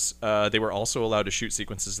access, they were also allowed to shoot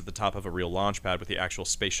sequences at the top of a real launch pad with the actual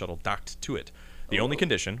space shuttle docked to it. The only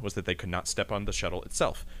condition was that they could not step on the shuttle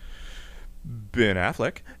itself. Ben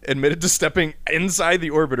Affleck admitted to stepping inside the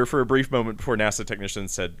orbiter for a brief moment before NASA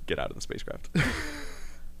technicians said, "Get out of the spacecraft."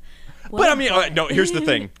 But I mean, no, here's the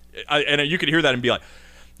thing. And you could hear that and be like,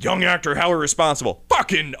 young actor, how irresponsible.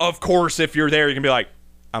 Fucking, of course, if you're there, you can be like,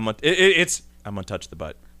 I'm gonna touch the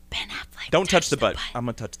butt. Ben Affleck. Don't touch the butt. I'm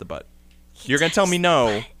gonna touch the butt. You're gonna tell me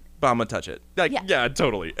no, but I'm gonna touch it. Like, yeah,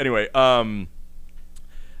 totally. Anyway,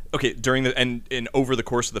 okay, during and over the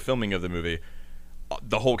course of the filming of the movie,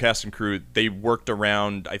 the whole cast and crew, they worked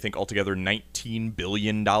around, I think, altogether $19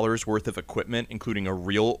 billion worth of equipment, including a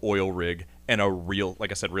real oil rig and a real, like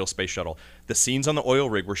I said, real space shuttle. The scenes on the oil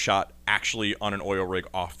rig were shot actually on an oil rig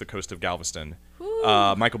off the coast of Galveston.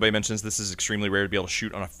 Michael Bay mentions this is extremely rare to be able to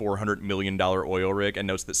shoot on a $400 million oil rig, and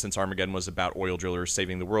notes that since Armageddon was about oil drillers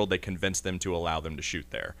saving the world, they convinced them to allow them to shoot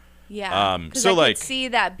there. Yeah, because I could see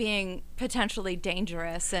that being potentially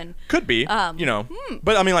dangerous and could be, But I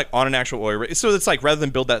mean, like on an actual oil rig, so it's like rather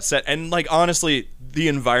than build that set, and like honestly, the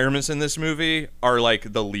environments in this movie are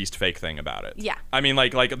like the least fake thing about it. Yeah, I mean,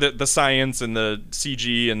 like the science and the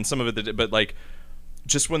CG and some of it, but like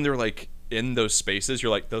just when they're like in those spaces, you're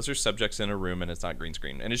like, those are subjects in a room and it's not green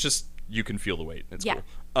screen, and it's just you can feel the weight. It's cool.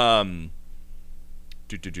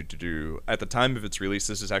 At the time of its release,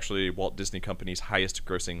 this is actually Walt Disney Company's highest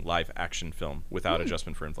grossing live action film without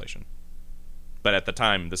adjustment for inflation. But at the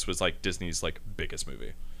time, this was like Disney's like biggest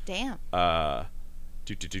movie. Damn.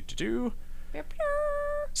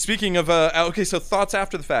 Speaking of okay, so thoughts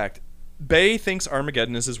after the fact. Bay thinks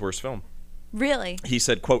Armageddon is his worst film. Really? He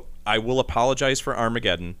said, quote, "I will apologize for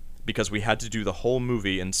Armageddon because we had to do the whole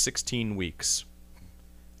movie in 16 weeks.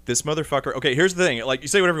 This motherfucker." Okay, here's the thing. Like, you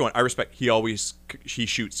say whatever you want. I respect. He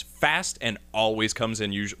shoots fast and always comes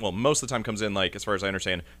in. Well, most of the time comes in, like, as far as I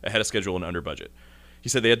understand, ahead of schedule and under budget. He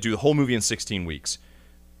said they had to do the whole movie in 16 weeks,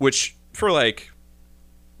 which for like,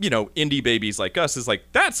 indie babies like us is like,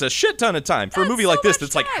 that's a shit ton of time for a movie like this.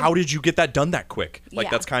 That's like, how did you get that done that quick? Like,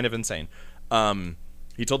 that's kind of insane.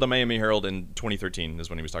 He told the Miami Herald in 2013 is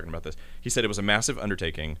when he was talking about this. He said it was a massive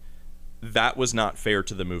undertaking. That was not fair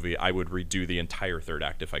to the movie. I would redo the entire third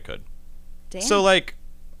act if I could. Damn. So, like,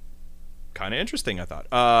 kind of interesting, I thought.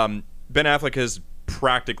 Ben Affleck has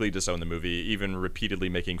practically disowned the movie, even repeatedly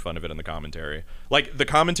making fun of it in the commentary. Like, the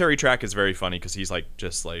commentary track is very funny because he's like,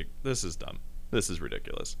 just like, this is dumb. This is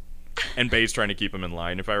ridiculous. And Bay's trying to keep him in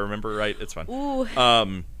line, if I remember right. It's fun.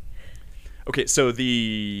 Ooh. Okay, so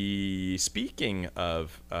speaking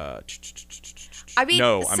of... I mean,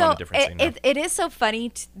 no, I'm on a different scene now. It is so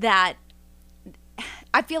funny that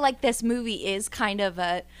I feel like this movie is kind of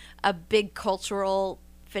a big cultural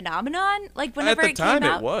phenomenon. Like, whenever it came out. At the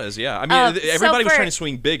time, it was, yeah. I mean, everybody was trying to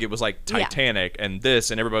swing big. It was like Titanic and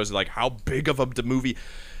this, and everybody was like, how big of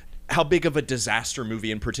a disaster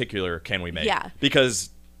movie in particular can we make? Yeah. Because,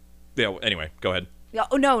 anyway, go ahead.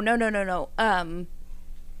 Oh, no.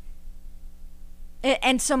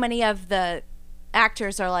 And so many of the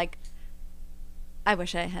actors are like, I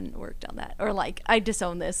wish I hadn't worked on that, or like, I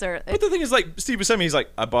disown this, or. But the thing is, like, Steve Buscemi, he's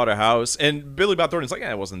like, I bought a house, and Billy Bob Thornton's like,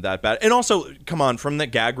 it wasn't that bad. And also, come on, from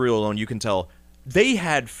that gag reel alone, you can tell they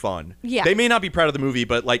had fun. Yeah. They may not be proud of the movie,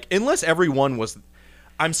 but like, unless everyone was,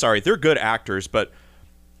 I'm sorry, they're good actors, but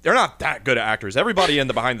they're not that good actors. Everybody in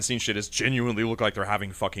the behind the scenes shit is genuinely look like they're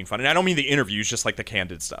having fucking fun. And I don't mean the interviews, just like the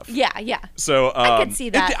candid stuff. Yeah. So I could see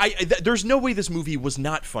that. There's no way this movie was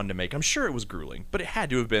not fun to make. I'm sure it was grueling, but it had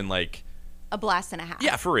to have been like a blast and a half.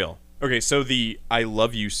 Yeah, for real. Okay, so the I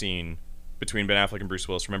love you scene between Ben Affleck and Bruce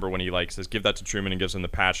Willis. Remember when he like says, give that to Truman, and gives him the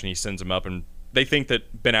patch, and he sends him up, and they think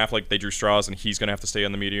that Ben Affleck, they drew straws and he's gonna have to stay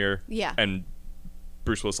on the meteor. Yeah. And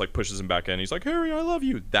Bruce Willis like pushes him back in. He's like, Harry, I love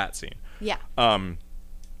you. That scene. Yeah.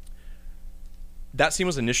 That scene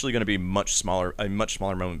was initially going to be a much smaller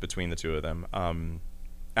moment between the two of them.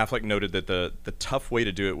 Affleck noted that the tough way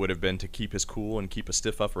to do it would have been to keep his cool and keep a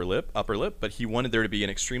stiff upper lip, but he wanted there to be an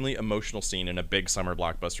extremely emotional scene in a big summer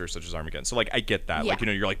blockbuster such as Armageddon. So, like, I get that. Yeah. Like,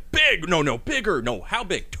 you're like, big! No, bigger! No, how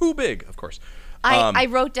big? Too big, of course. I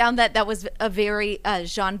wrote down that was a very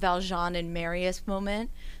Jean Valjean and Marius moment.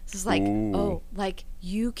 This is like, oh, like,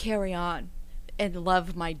 you carry on and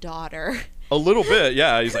love my daughter. A little bit,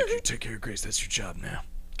 yeah. He's like, you take care of Grace. That's your job now.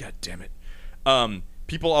 God damn it.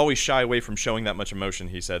 People always shy away from showing that much emotion,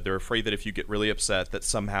 he said. They're afraid that if you get really upset, that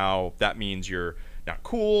somehow that means you're not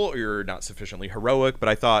cool or you're not sufficiently heroic. But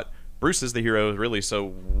I thought, Bruce is the hero, really,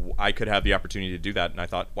 so I could have the opportunity to do that. And I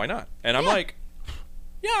thought, why not? And I'm like,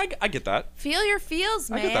 yeah, I get that. Feel your feels,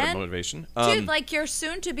 man. I get that motivation. Dude, like, your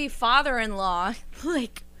soon-to-be father-in-law,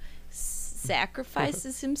 like,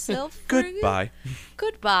 sacrifices himself for Goodbye. you?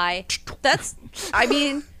 Goodbye. That's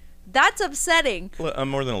upsetting.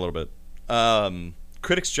 More than a little bit.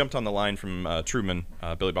 Critics jumped on the line from Truman,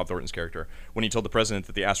 Billy Bob Thornton's character, when he told the president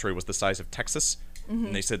that the asteroid was the size of Texas.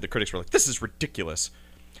 And they said the critics were like, this is ridiculous.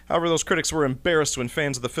 However, those critics were embarrassed when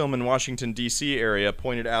fans of the film in Washington, D.C. area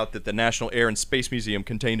pointed out that the National Air and Space Museum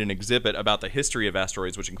contained an exhibit about the history of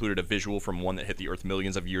asteroids, which included a visual from one that hit the Earth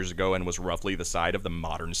millions of years ago and was roughly the size of the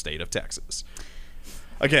modern state of Texas.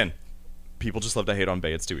 Again, people just love to hate on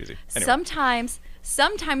Bay. It's too easy. Anyway.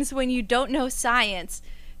 Sometimes when you don't know science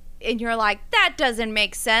and you're like, that doesn't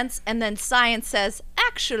make sense, and then science says,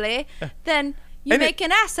 actually, then you make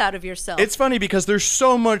an ass out of yourself. It's funny because there's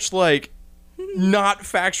so much, like, not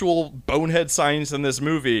factual bonehead science in this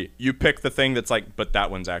movie. You pick the thing that's like, but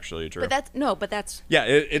that one's actually true. But that's yeah,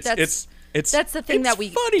 it's that's the thing that we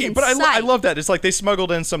funny, can but I cite. love that. It's like they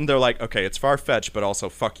smuggled in some. They're like, okay, it's far fetched, but also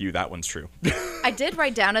fuck you, that one's true. I did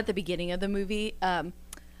write down at the beginning of the movie,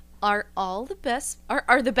 are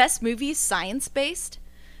the best movies science based?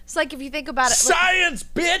 It's like, if you think about it, Science,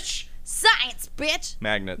 bitch. Science, bitch.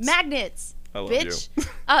 Magnets. I love bitch. you.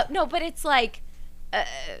 No, but it's like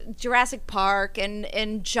Jurassic Park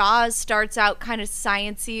and Jaws starts out kind of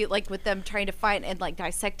sciencey, like with them trying to fight and like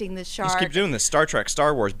dissecting the shark. Just keep doing this. Star Trek,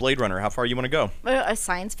 Star Wars, Blade Runner. How far you want to go? A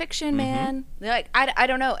science fiction, man. Like I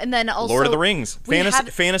don't know. And then also Lord of the Rings.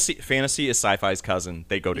 Fantasy is sci-fi's cousin.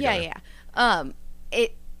 They go together. Yeah.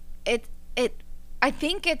 I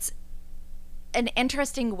think it's an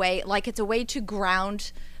interesting way. Like, it's a way to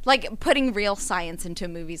ground, like, putting real science into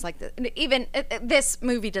movies like this. Even this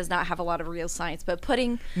movie does not have a lot of real science, but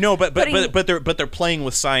they're playing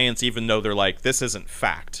with science, even though they're like, this isn't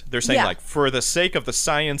fact. They're saying like, for the sake of the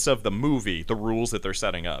science of the movie, the rules that they're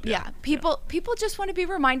setting up. Yeah. People just want to be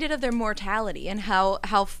reminded of their mortality and how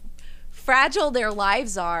fragile their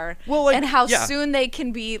lives are, and how soon they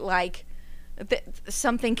can be like.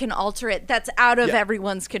 Something can alter it that's out of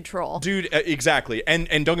everyone's control. Dude, exactly. And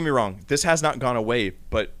don't get me wrong, this has not gone away,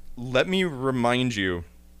 but let me remind you,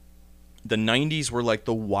 the 90s were like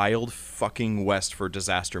the wild fucking west for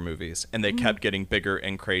disaster movies, and they kept getting bigger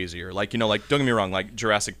and crazier. Like, like, don't get me wrong, like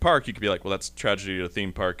Jurassic Park, you could be like, well, that's tragedy at a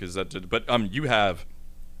theme park, but you have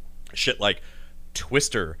shit like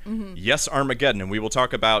Twister, yes, Armageddon, and we will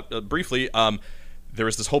talk about briefly, there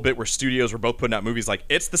was this whole bit where studios were both putting out movies like,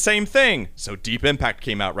 it's the same thing. So Deep Impact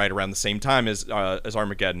came out right around the same time as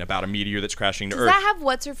Armageddon, about a meteor that's crashing to Earth. Does that have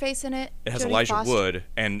What's-Her-Face in it? It has Jodie Elijah Foster? Wood,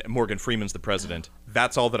 and Morgan Freeman's the president.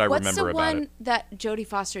 That's all that I remember about it. What's the one that Jodie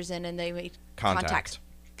Foster's in and they made Contact?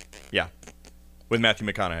 Yeah. With Matthew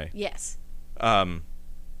McConaughey. Yes.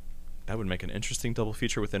 That would make an interesting double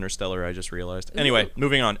feature with Interstellar, I just realized. Anyway,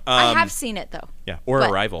 moving on. I have seen it, though. Yeah, or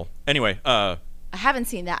Arrival. Anyway, I haven't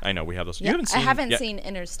seen that. I know, we have those. Yeah, I haven't seen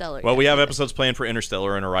Interstellar Well, yet. we have episodes planned for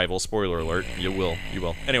Interstellar and Arrival. Spoiler alert. You will.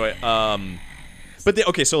 Anyway,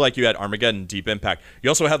 so like you had Armageddon, Deep Impact. You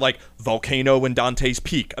also had like Volcano and Dante's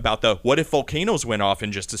Peak, about the what if volcanoes went off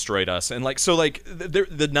and just destroyed us. And like, so like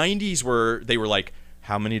the 90s were like,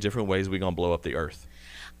 how many different ways we gonna blow up the Earth?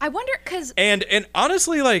 I wonder, because... And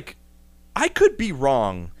honestly, like, I could be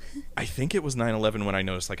wrong. I think it was 9/11 when I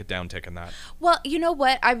noticed like a downtick in that. Well, you know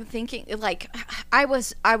what? I'm thinking, like, I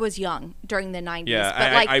was young during the 90s. Yeah,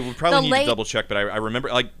 but like, I would probably need to double check, but I remember,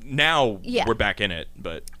 like, now we're back in it.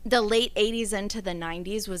 But the late 80s into the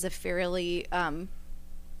 90s was a fairly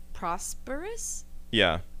prosperous.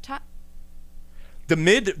 Yeah. Time. The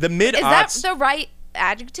mid Is that the right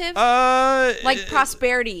adjective? Like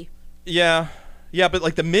prosperity. Yeah, but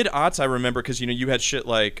like the mid aughts, I remember, because you had shit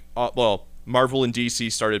like Marvel and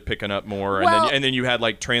DC started picking up more, and then you had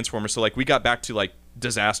like Transformers. So like we got back to like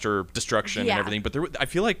disaster, destruction, and everything. But I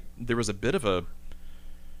feel like there was a bit of a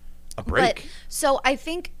break. But, so I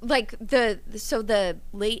think like the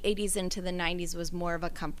late 80s into the 90s was more of a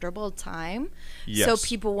comfortable time. Yes. So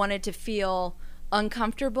people wanted to feel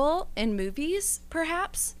uncomfortable in movies,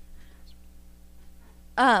 perhaps.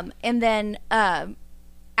 And then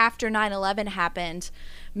after 9/11 happened,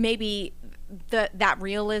 maybe that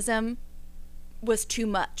realism was too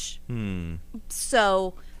much.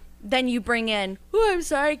 So then you bring in, I'm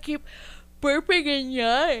sorry, I keep burping and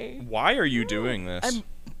yawning. Why are you doing this? I'm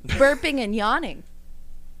burping and yawning.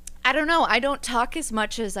 I don't know. I don't talk as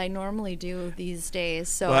much as I normally do these days,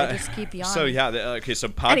 so I just keep yawning. So yeah, okay. So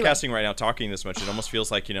podcasting right now, talking this much, it almost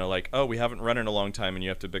feels like, like, oh, we haven't run in a long time, and you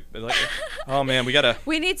have to be like, oh man,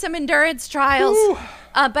 we need some endurance trials.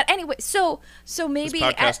 But anyway, so maybe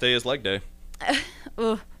this podcast day is leg day.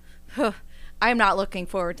 I'm not looking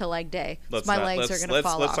forward to leg day. My legs are gonna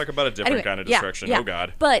fall off. Let's talk about a different kind of destruction. Yeah. Oh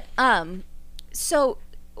God. But so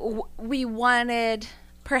we wanted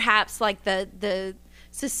perhaps like the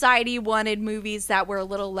society wanted movies that were a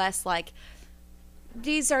little less like,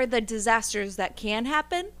 these are the disasters that can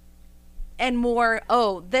happen, and more,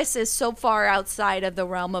 this is so far outside of the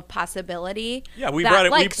realm of possibility. Yeah, we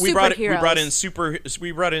brought in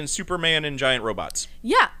Superman and giant robots.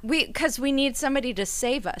 Yeah, because we need somebody to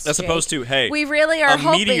save us. As opposed to, hey, we really are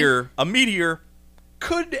hoping a meteor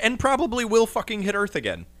could and probably will fucking hit Earth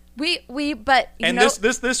again. But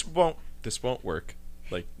this won't work.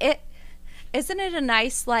 Like Isn't it a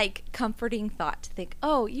nice, like, comforting thought to think,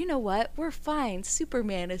 oh, you know what? We're fine.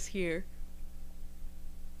 Superman is here.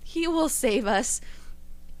 He will save us.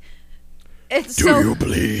 Do you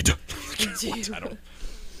bleed?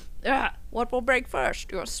 What will break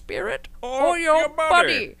first? Your spirit or your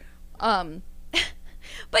body?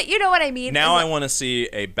 But you know what I mean? Now I want to see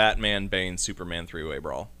a Batman, Bane, Superman three-way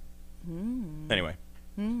brawl. Anyway.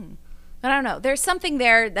 I don't know. There's something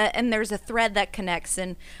there and there's a thread that connects,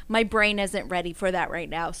 and my brain isn't ready for that right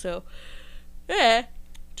now. So,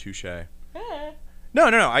 touche.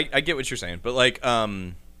 No. I get what you're saying, but like,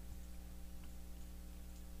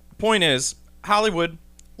 point is, Hollywood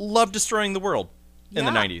loved destroying the world in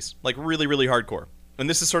the 90s, like really, really hardcore. And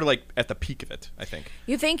this is sort of like at the peak of it, I think.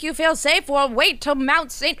 You think you feel safe? Well, wait till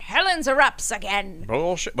Mount St. Helens erupts again.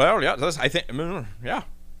 Bullshit. Well, yeah, I think, yeah.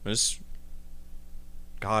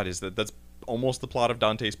 God, that's almost the plot of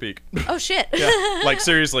Dante's Peak. Oh shit! Yeah, like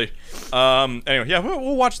seriously. Anyway, yeah,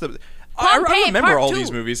 we'll watch the. I remember all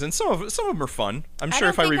these movies, and some of them are fun. I'm sure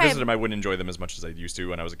if I revisited them, I wouldn't enjoy them as much as I used to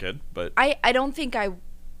when I was a kid. But I don't think I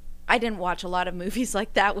didn't watch a lot of movies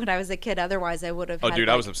like that when I was a kid. Otherwise, I would have. Dude,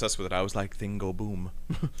 I was obsessed with it. I was like, thing go boom.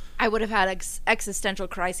 I would have had existential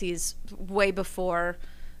crises way before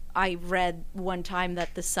I read one time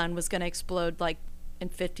that the sun was going to explode like in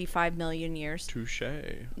 55 million years. Touche.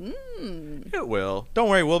 It will. Don't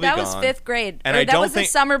worry, we'll be gone. That was 5th grade. And that was the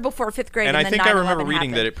summer before 5th grade. And I think I remember reading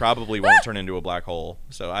happened. that it probably won't turn into a black hole.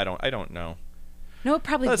 So I don't know. No, it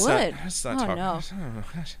probably would. Let's not talk. No.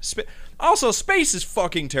 Also, space is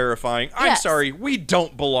fucking terrifying. I'm sorry, we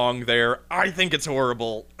don't belong there. I think it's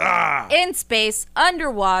horrible. In space,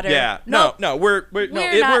 underwater. Yeah. No, we're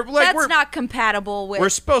that's not compatible with. We're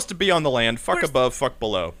supposed to be on the land. Fuck above, fuck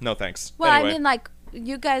below. No thanks. Well, anyway. I mean, like,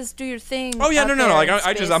 you guys do your thing. Oh yeah, no. Like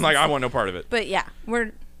I'm like I want no part of it. But yeah,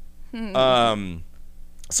 we're.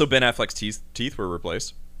 So Ben Affleck's teeth were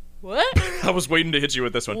replaced. What? I was waiting to hit you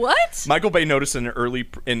with this one. What? Michael Bay noticed in early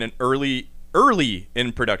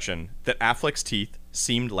in production that Affleck's teeth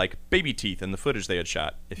seemed like baby teeth in the footage they had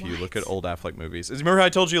shot. If you look at old Affleck movies, remember how I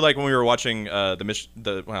told you like when we were watching we watched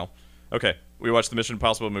the Mission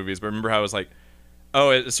Impossible movies, but remember how it was like,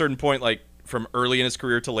 at a certain point, like from early in his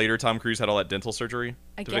career to later, Tom Cruise had all that dental surgery.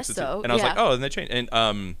 I guess so. And I was like, and they changed. And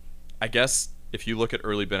I guess if you look at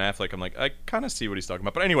early Ben Affleck, I'm like, I kind of see what he's talking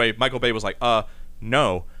about. But anyway, Michael Bay was like,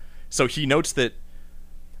 no. So he notes that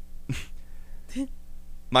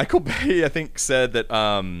Michael Bay, I think, said that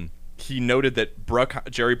he noted that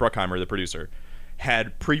Jerry Bruckheimer, the producer,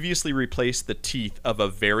 had previously replaced the teeth of a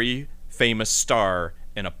very famous star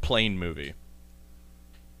in a Plane movie.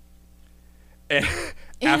 And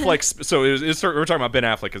Affleck, so we're talking about Ben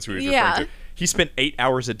Affleck is who he's referring to. He spent 8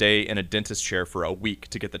 hours a day in a dentist chair for a week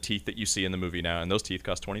to get the teeth that you see in the movie now, and those teeth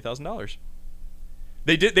cost $20,000.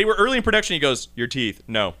 They were early in production. He goes, your teeth,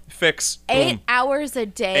 no, fix. 8 hours a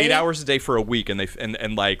day. 8 hours a day for a week, and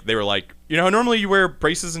they were like, normally you wear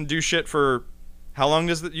braces and do shit for how long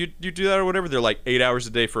does you do that or whatever? They're like 8 hours a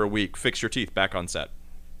day for a week. Fix your teeth back on set.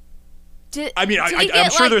 I'm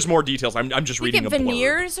sure there's more details. I'm just reading a blurb.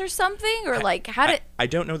 Veneers or something, or like how did? I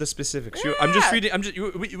don't know the specifics. Yeah. I'm just reading.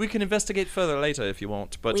 We can investigate further later if you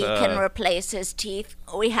want. But we can replace his teeth.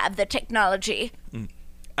 We have the technology.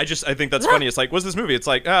 I think that's funny. It's like, what's this movie? It's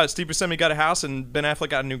like, Steve Buscemi got a house and Ben Affleck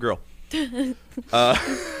got a new girl.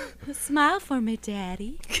 Smile for me,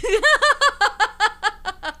 Daddy.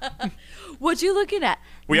 What you looking at?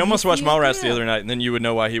 We almost watched Mallrats the other night, and then you would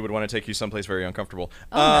know why he would want to take you someplace very uncomfortable.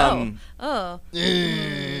 Oh, no.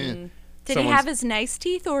 Did he have his nice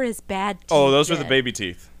teeth or his bad teeth? Oh, those were the baby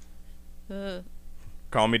teeth.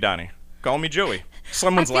 Call me Donnie. Call me Joey.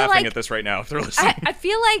 Someone's laughing at this right now if they're listening. I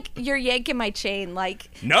feel like you're yanking my chain. Like,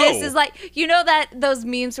 no. This is like, you know that those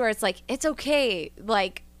memes where it's like, it's okay.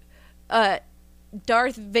 Like,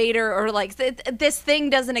 Darth Vader or like this thing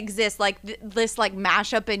doesn't exist. Like this like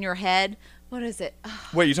mashup in your head. What is it?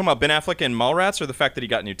 Wait, you talking about Ben Affleck and Mallrats or the fact that he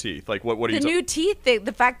got new teeth? Like what are you The new teeth thing.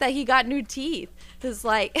 The fact that he got new teeth is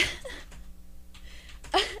like.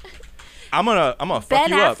 I'm gonna fuck Ben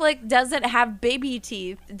you up. Affleck doesn't have baby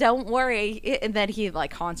teeth. Don't worry. And then he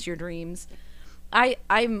like haunts your dreams.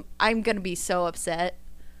 I'm gonna be so upset.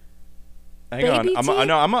 Hang on. I'm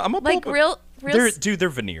gonna like real. They're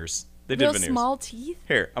veneers. They did real veneers. Small teeth.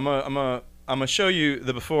 Here, I'm gonna show you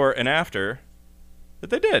the before and after that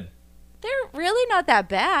they did. They're really not that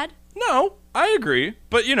bad. No, I agree.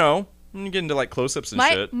 But you know, when you get into like close-ups and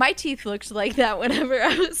shit. My teeth looked like that whenever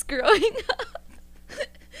I was growing up.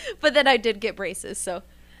 But then I did get braces, so.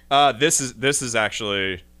 This is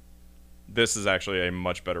actually a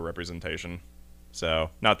much better representation. So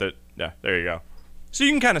not that. Yeah, there you go. So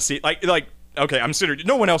you can kind of see like okay, I'm considering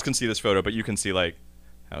no one else can see this photo, but you can see like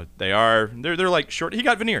how they are. They're like short. He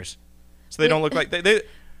got veneers, so they don't look like they.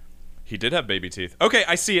 He did have baby teeth. Okay,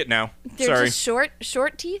 I see it now. They're just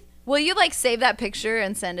short teeth. Will you like save that picture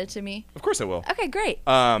and send it to me? Of course I will. Okay, great.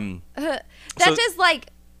 Just like.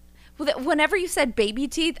 Whenever you said baby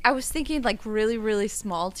teeth, I was thinking like really, really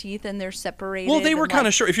small teeth and they're separated. Well, they were kind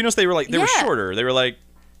of short. If you notice, they were shorter. They were like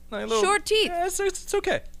little, short teeth. Yeah, it's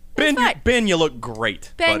okay. Ben, you look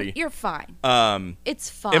great, Ben, buddy. you're fine. It's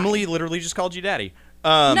fine. Emily literally just called you daddy.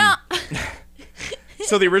 No.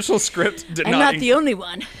 So the original script did not. I'm not the only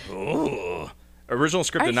one. Original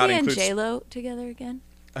script did not include. Are he and J-Lo together again?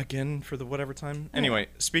 Again for the whatever time. Anyway,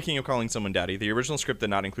 speaking of calling someone daddy, the original script did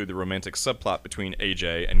not include the romantic subplot between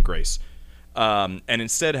AJ and Grace, and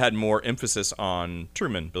instead had more emphasis on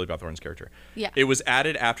Truman, Billy Bob Thornton's character. Yeah. It was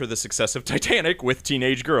added after the success of Titanic with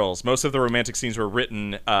teenage girls. Most of the romantic scenes were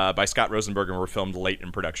written by Scott Rosenberg and were filmed late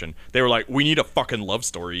in production. They were like, we need a fucking love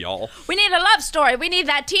story, y'all. We need a love story. We need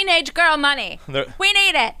that teenage girl money. We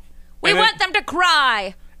need it. We want them to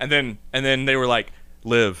cry. And then they were like,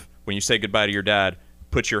 Liv, when you say goodbye to your dad,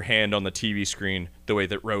 put your hand on the TV screen the way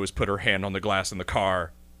that Rose put her hand on the glass in the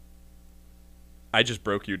car. I just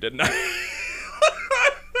broke you, didn't I?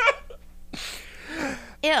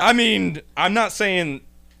 Ew. I mean, I'm not saying...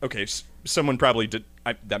 Okay, someone probably did...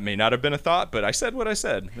 that may not have been a thought, but I said what I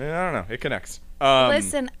said. I don't know. It connects.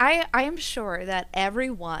 Listen, I am sure that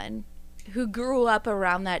everyone who grew up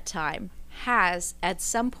around that time has, at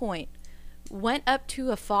some point, went up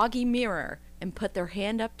to a foggy mirror and put their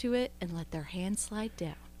hand up to it and let their hand slide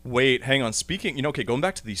down. Wait, hang on. Speaking, okay, going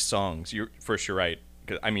back to these songs, you're right.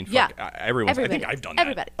 I mean, fuck, everyone. I think I've done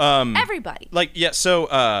that. Everybody. Like, yeah,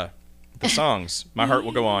 so, the songs, My Heart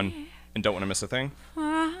Will Go On and Don't Want to Miss a Thing.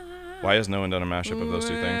 Why has no one done a mashup of those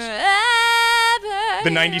two things?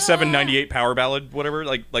 The 97, 98 power ballad, whatever,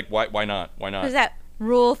 like why not? Why not? Is that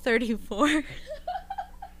Rule 34?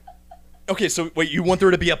 Okay, so wait, you want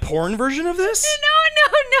there to be a porn version of this? No.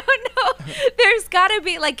 There's gotta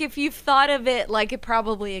be, like, if you've thought of it, like, it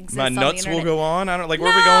probably exists. My on nuts the internet. will go on. I don't like.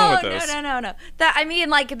 Where are we going with this? No. That I mean,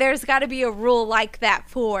 like, there's got to be a rule like that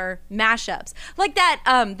for mashups, like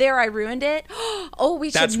that. There, I ruined it. Oh,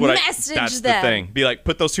 we should message that's them. The thing. Be like,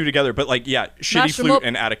 put those two together. But like, yeah, shitty Mash 'em flute up.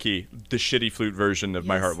 and out of key. The shitty flute version of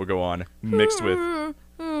My Heart Will Go On mixed with.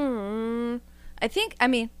 I think. I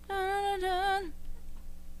mean.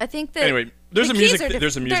 I think that. Anyway, there's the a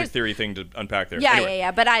keys music theory thing to unpack there. Yeah, Anyway. yeah,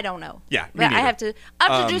 but I don't know. Yeah, me but I neither.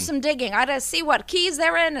 have to do some digging. I gotta see what keys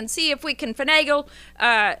they're in and see if we can finagle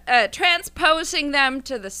transposing them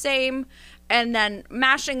to the same and then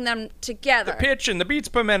mashing them together. The pitch and the beats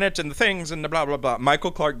per minute and the things and the blah blah blah. Michael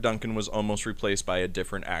Clark Duncan was almost replaced by a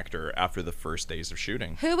different actor after the first days of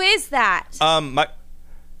shooting. Who is that?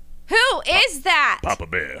 Who is that? Papa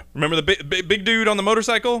Bear. Remember the big dude on the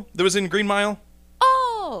motorcycle that was in Green Mile?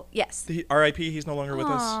 Oh, yes. R.I.P. He's no longer with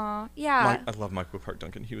us. Aw, yeah. I love Michael Clark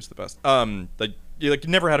Duncan. He was the best. Like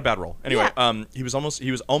never had a bad role. Anyway, Yeah. he was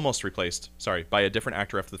almost replaced. Sorry, by a different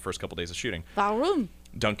actor after the first couple days of shooting. Varum.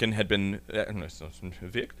 Duncan had been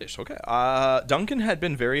Duncan had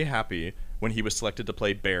been very happy when he was selected to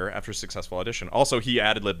play Bear after a successful audition. Also, he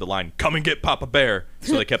added-libbed the line, "Come and get Papa Bear,"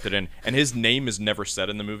 so they kept it in. And his name is never said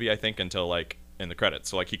in the movie, I think, until like in the credits.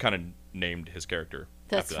 So like he kind of named his character.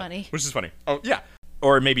 That's after that, funny. which is funny. Oh yeah.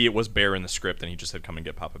 Or maybe it was Bear in the script and he just said, "Come and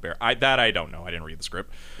get Papa Bear." I don't know. I didn't read the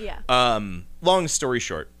script. Yeah. Long story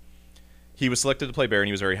short, He was selected to play Bear, and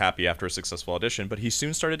he was very happy after a successful audition, but he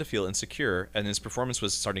soon started to feel insecure, and his performance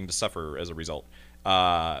was starting to suffer as a result. In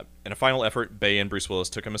a final effort, Bay and Bruce Willis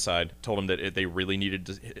took him aside, told him that they really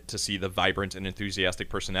needed to see the vibrant and enthusiastic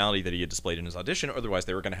personality that he had displayed in his audition, otherwise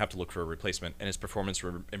they were going to have to look for a replacement, and his performance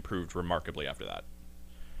improved remarkably after that.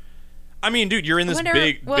 I mean, dude, you're in this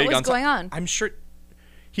big what was going on? I'm sure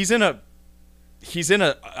he's in a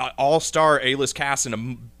all-star A-list cast in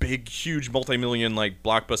a big, huge, multi-million like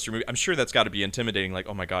blockbuster movie. I'm sure that's got to be intimidating. Like,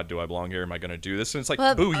 oh my God, do I belong here? Am I going to do this? And it's like,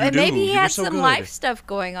 boo, you do. Maybe he had so some good. life stuff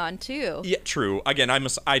going on too. Yeah, true. Again,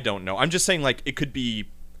 I don't know. I'm just saying, like, it could be.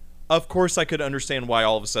 Of course, I could understand why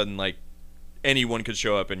all of a sudden, like, anyone could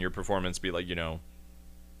show up and your performance be like,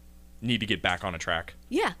 need to get back on a track.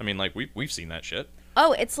 Yeah. I mean, like, we've seen that shit.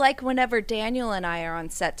 Oh, it's like whenever Daniel and I are on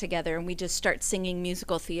set together and we just start singing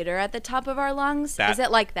musical theater at the top of our lungs. Is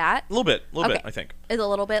it like that? A little bit, I think. Is it a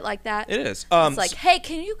little bit like that? It is. It's like, hey,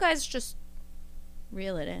 can you guys just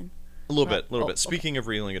reel it in? A little bit. Speaking of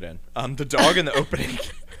reeling it in, the dog in the opening,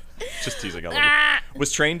 just teasing,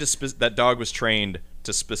 was trained to that dog was trained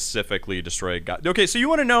to specifically destroy God. Okay, so you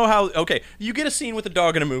want to know how? Okay, you get a scene with a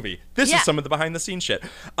dog in a movie. This is some of the behind-the-scenes shit.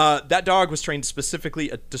 That dog was trained to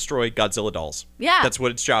specifically destroy Godzilla dolls. Yeah, that's what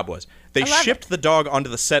its job was. They shipped the dog onto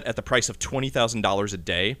the set at the price of $20,000 a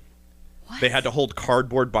day. What? They had to hold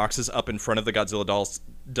cardboard boxes up in front of the Godzilla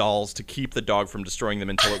dolls to keep the dog from destroying them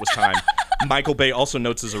until it was time. Michael Bay also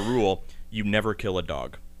notes as a rule, you never kill a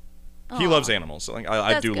dog. He loves animals. So, like,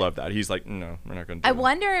 I do love that. He's like, no, we're not going to do I that.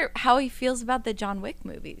 wonder how he feels about the John Wick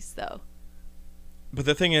movies, though. But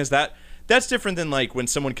the thing is that's different than, like, when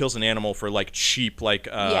someone kills an animal for, like, cheap, like,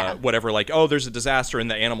 whatever. Like, oh, there's a disaster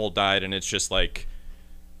and the animal died, and it's just like,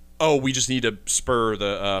 oh, we just need to spur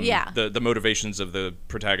the motivations of the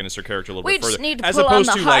protagonist or character a little bit further. We just need to pull on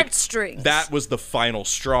the heartstrings. Like, that was the final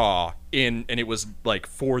straw, and it was, like,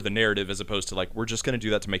 for the narrative as opposed to, like, we're just going to do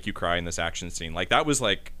that to make you cry in this action scene. Like, that was,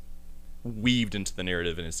 like, weaved into the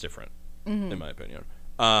narrative, and it's different, in my opinion.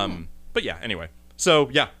 But yeah, anyway.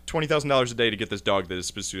 So, yeah, $20,000 a day to get this dog that is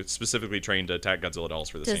specifically trained to attack Godzilla dolls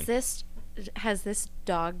for the scene. Has this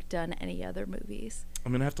dog done any other movies?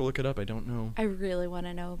 I'm going to have to look it up. I don't know. I really want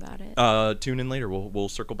to know about it. Tune in later. We'll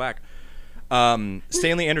circle back.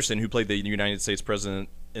 Stanley Anderson, who played the United States president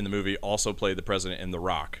in the movie, also played the president in The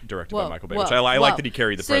Rock, directed by Michael Bay, which I like that he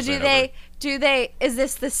carried the president over. Is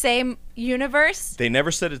this the same universe? They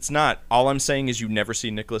never said it's not. All I'm saying is you never see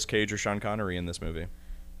Nicolas Cage or Sean Connery in this movie.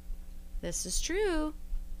 This is true.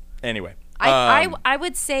 Anyway. I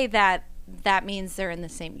would say that means they're in the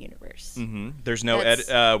same universe. Mm-hmm. There's no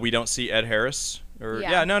Ed. We don't see Ed Harris. No.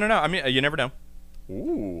 I mean, you never know.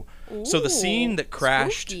 Ooh. So the scene that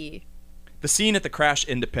crashed... Spooky. The scene at the crash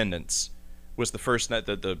Independence was the first night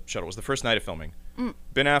the shuttle was the first night of filming.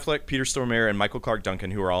 Ben Affleck, Peter Stormare, and Michael Clark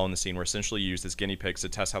Duncan, who were all in the scene, were essentially used as guinea pigs to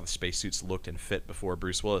test how the spacesuits looked and fit before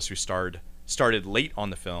Bruce Willis, who started late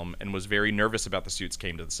on the film and was very nervous about the suits,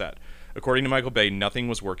 came to the set. According to Michael Bay, nothing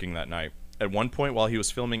was working that night. At one point, while he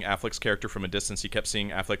was filming Affleck's character from a distance, he kept seeing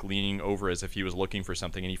Affleck leaning over as if he was looking for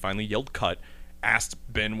something, and he finally yelled cut, asked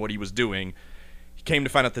Ben what he was doing. He came to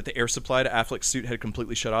find out that the air supply to Affleck's suit had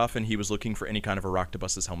completely shut off, and he was looking for any kind of a rock to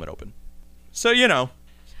bust his helmet open. So,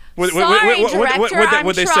 what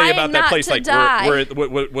they say about that place? Like,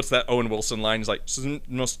 what's that Owen Wilson line? He's like, "This is the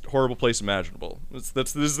most horrible place imaginable."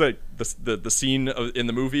 This is like the scene in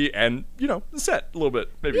the movie, and the set a little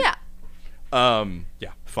bit, maybe. Yeah. Fun.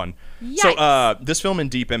 Yikes. So, this film in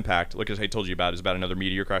Deep Impact, like as I told you about, is about another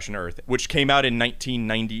meteor crash on Earth, which came out in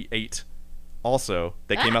 1998. Also,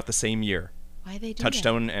 they came out the same year. Why they do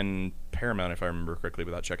Touchstone and Paramount, if I remember correctly,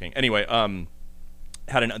 without checking. Anyway,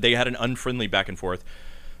 they had an unfriendly back and forth.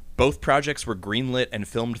 Both projects were greenlit and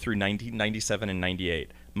filmed through 1997 and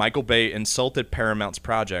 98. Michael Bay insulted Paramount's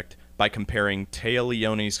project by comparing Téa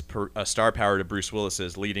Leoni's star power to Bruce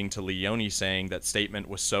Willis's, leading to Leone saying that statement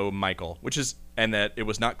was so Michael, and that it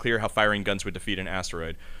was not clear how firing guns would defeat an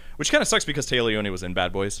asteroid, which kind of sucks because Téa Leone was in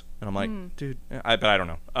Bad Boys, and I'm like, dude, but I don't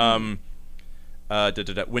know.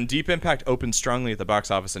 When Deep Impact opened strongly at the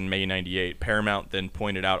box office in May 98, Paramount then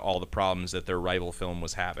pointed out all the problems that their rival film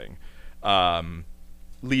was having,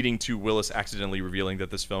 leading to Willis accidentally revealing that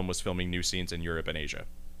this film was filming new scenes in Europe and Asia.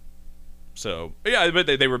 So, yeah, but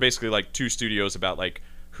they were basically like two studios about like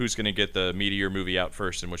who's going to get the Meteor movie out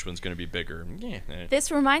first and which one's going to be bigger. Yeah.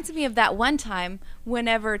 This reminds me of that one time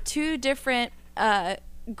whenever two different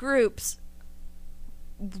groups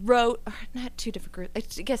wrote, or not two different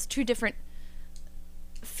groups, I guess two different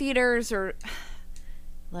theaters, or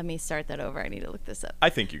let me start that over. I need to look this up. I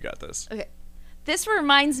think you got this. Okay. This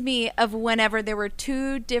reminds me of whenever there were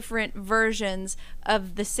two different versions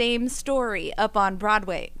of the same story up on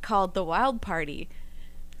Broadway called The Wild Party.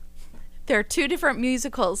 There are two different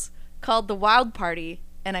musicals called The Wild Party,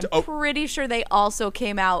 and I'm pretty sure they also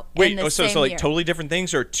came out in the same so like year. totally different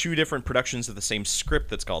things, or two different productions of the same script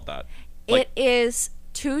that's called that? It is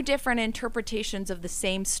two different interpretations of the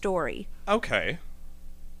same story. Okay.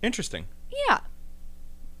 Interesting. Yeah.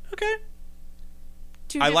 Okay.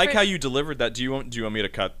 I like how you delivered that. Do you want me to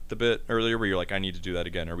cut the bit earlier where you're like, I need to do that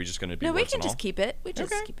again? Or are we just going to be No, we words can and just all? keep it. We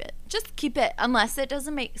just keep it. Just keep it, unless it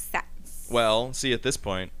doesn't make sense. Well, see, at this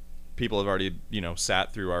point, people have already,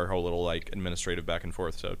 sat through our whole little, like, administrative back and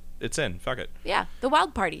forth, so it's in. Fuck it. Yeah, The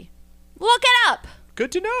Wild Party. Look it up!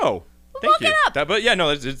 Good to know. Look it up! But yeah, no,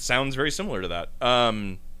 it sounds very similar to that.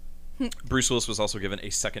 Bruce Willis was also given a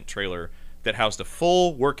second trailer that housed a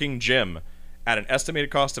full working gym at an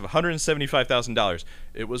estimated cost of $175,000.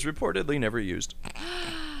 It was reportedly never used.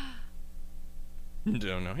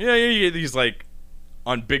 Don't know. Yeah, you get these, like,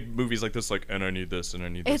 on big movies like this, like, and I need this, and I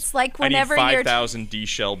need this. It's like whenever I need 5,000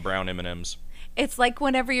 D-shell brown M&Ms. It's like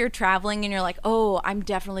whenever you're traveling and you're like, oh, I'm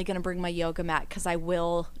definitely going to bring my yoga mat because I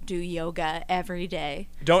will do yoga every day.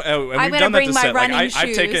 We've I'm done that bring to my set. Like, running I've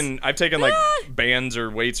shoes. taken like bands or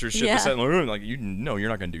weights or shit Yeah. to set. Like, you're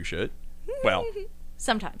not going to do shit. Well,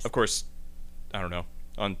 Sometimes. of course, I don't know.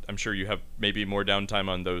 I'm sure you have maybe more downtime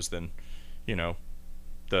on those than,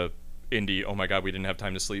 the indie, oh my god, we didn't have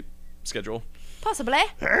time to sleep schedule. Possibly.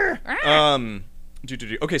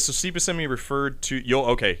 Okay, so Steve Buscemi referred to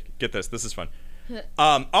okay, get this. This is fun.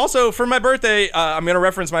 Also, for my birthday, I'm gonna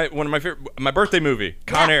reference my birthday movie,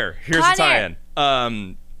 Con Air. Here's Con the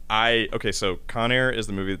tie-in. So Con Air is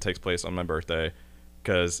the movie that takes place on my birthday,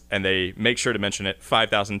 and they make sure to mention it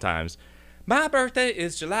 5,000 times. My birthday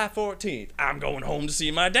is July 14th. I'm going home to see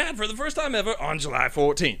my dad for the first time ever on July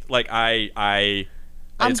 14th. Like I'm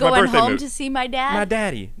going home to see my dad. My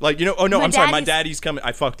daddy. Like, I'm sorry. My daddy's coming.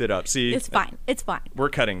 I fucked it up. See? It's fine. It's fine. We're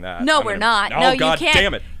cutting that. No, we're not. No, God you can't.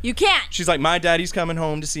 Damn it. You can't. She's like, my daddy's coming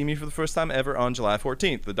home to see me for the first time ever on July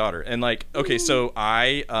 14th, the daughter. And like, okay, so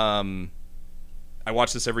I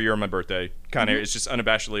watch this every year on my birthday. Kind of, it's just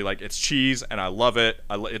unabashedly like, it's cheese and I love it.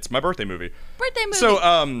 It's my birthday movie.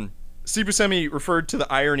 So, Steve Buscemi referred to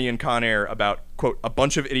the irony in Con Air about, quote, a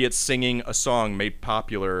bunch of idiots singing a song made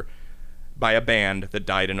popular by a band that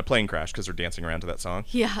died in a plane crash because they're dancing around to that song.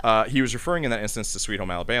 Yeah. He was referring in that instance to Sweet Home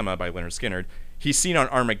Alabama by Leonard Skinner. He's seen on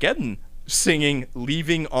Armageddon singing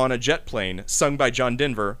Leaving on a Jet Plane, sung by John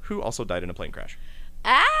Denver, who also died in a plane crash.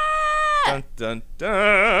 Dun, dun,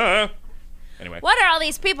 dun. Anyway. What are all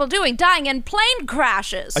these people doing dying in plane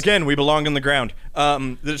crashes? Again, we belong on the ground.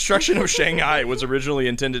 The destruction of Shanghai was originally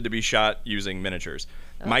intended to be shot using miniatures.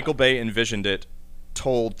 Michael Bay envisioned it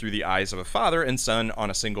told through the eyes of a father and son on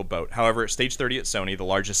a single boat. However, Stage 30 at Sony, the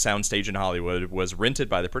largest soundstage in Hollywood, was rented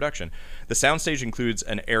by the production. The soundstage includes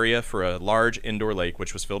an area for a large indoor lake,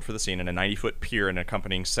 which was filled for the scene, and a 90-foot pier and an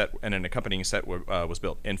accompanying set was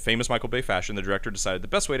built. In famous Michael Bay fashion, the director decided the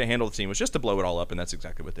best way to handle the scene was just to blow it all up, and that's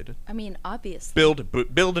exactly what they did. I mean, obviously. Build and boom.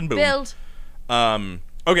 Build.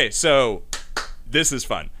 Okay, so this is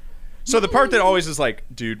fun. So the part that always is like,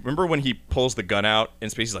 dude, remember when he pulls the gun out in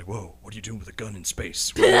space? He's like, whoa, what are you doing with a gun in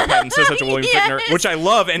space? Will Patton says such a William Fichtner, which I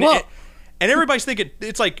love. And everybody's thinking,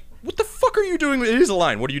 it's like, what the fuck are you doing? It is a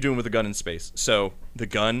line. What are you doing with a gun in space? So the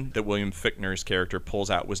gun that William Fichtner's character pulls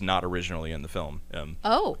out was not originally in the film.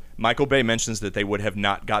 Michael Bay mentions that they would have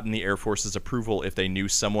not gotten the Air Force's approval if they knew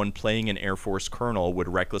someone playing an Air Force colonel would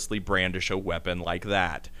recklessly brandish a weapon like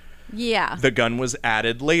that. Yeah. The gun was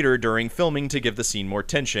added later during filming to give the scene more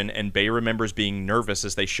tension, and Bay remembers being nervous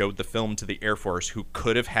as they showed the film to the Air Force, who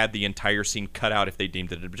could have had the entire scene cut out if they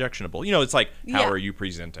deemed it objectionable. It's like, how are you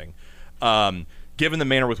presenting? Given the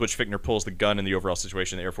manner with which Fichtner pulls the gun in the overall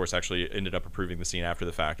situation, the Air Force actually ended up approving the scene after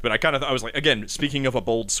the fact. But I was like, again, speaking of a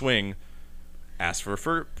bold swing, ask for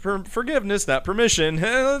forgiveness, not permission.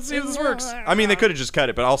 Let's see if this works. I mean, they could have just cut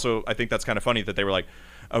it, but also I think that's kind of funny that they were like,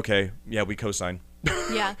 okay, yeah, we co-sign.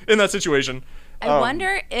 Yeah. In that situation.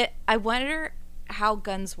 I wonder how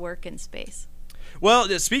guns work in space. Well,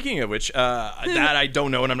 speaking of which, that I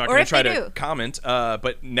don't know, and I'm not going to try to comment.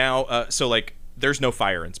 But now, so like, there's no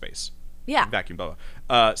fire in space. Yeah. Vacuum, blah,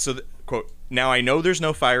 blah. Quote, now I know there's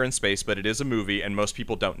no fire in space, but it is a movie, and most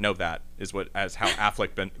people don't know that, as how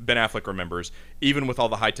Ben Affleck remembers, even with all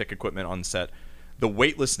the high-tech equipment on set. The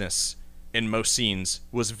weightlessness in most scenes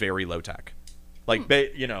was very low-tech. Like,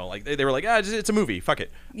 they were like, it's a movie, fuck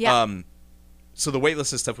it. Yeah. So the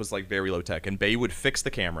weightlessness stuff was like very low tech, and Bay would fix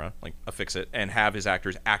the camera, like affix it, and have his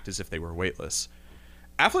actors act as if they were weightless.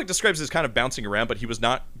 Affleck describes it as kind of bouncing around, but he was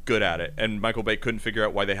not good at it, and Michael Bay couldn't figure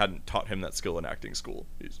out why they hadn't taught him that skill in acting school.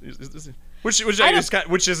 Which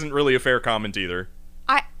isn't really a fair comment either.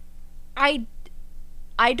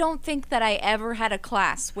 I don't think that I ever had a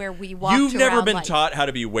class where we walked around. You've never been taught how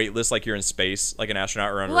to be weightless, like you're in space, like an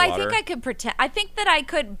astronaut or underwater? Well, I think I could pretend. I think that I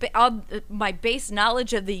could, my base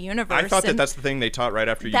knowledge of the universe. I thought that's the thing they taught right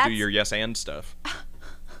after you do your yes and stuff.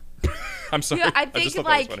 I'm sorry. I think just thought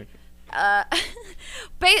that was funny.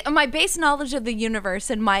 My base knowledge of the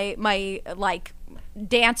universe and my like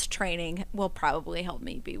dance training will probably help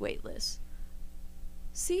me be weightless.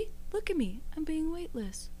 See, look at me, I'm being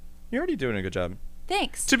weightless. You're already doing a good job.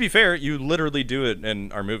 Thanks. To be fair, you literally do it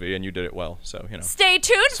in our movie, and you did it well. So Stay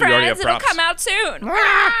tuned, friends. It'll come out soon.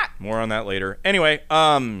 More on that later. Anyway,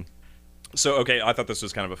 so okay, I thought this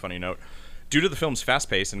was kind of a funny note. Due to the film's fast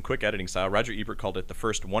pace and quick editing style, Roger Ebert called it the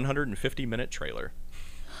first 150-minute trailer.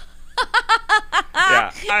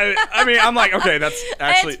 Yeah, I mean, I'm like, okay, that's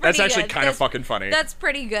actually kind of fucking funny. That's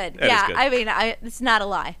pretty good. That is good. I mean, it's not a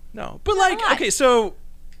lie. No, but like, okay, so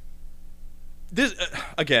this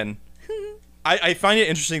again, I find it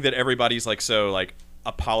interesting that everybody's like so like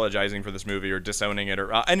apologizing for this movie or disowning it,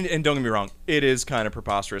 or and don't get me wrong, it is kind of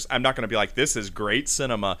preposterous. I'm not going to be like, this is great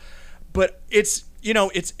cinema, but it's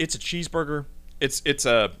it's a cheeseburger. It's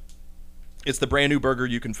the brand new burger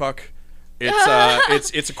you can fuck.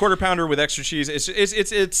 It's a quarter pounder with extra cheese. It's a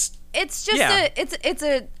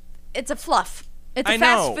fluff. It's a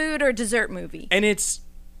fast food or dessert movie. And it's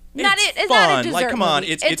not fun. a dessert like, come on,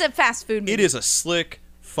 movie. It's a fast food movie. It is a slick,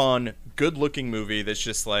 fun, good-looking movie that's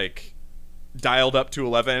just like dialed up to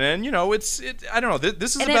 11. And I don't know.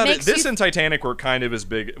 This is about it. This and Titanic were kind of as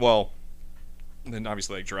big. Well, then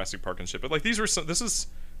obviously like Jurassic Park and shit. But like this is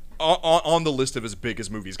on the list of as big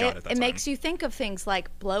as movies got at that time. It makes you think of things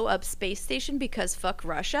like blow up space station because fuck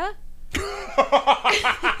Russia.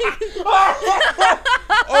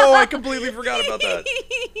 Oh, I completely forgot about that.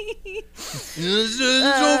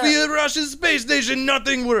 Soviet Russian space station,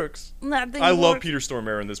 nothing works. I love Peter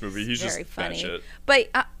Stormare in this movie. He's very just funny. Shit. But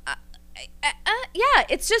yeah,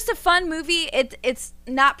 it's just a fun movie. It's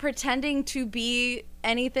not pretending to be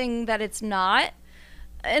anything that it's not,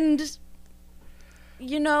 and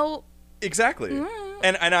exactly.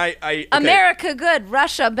 And I okay. America good,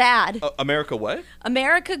 Russia bad. America what?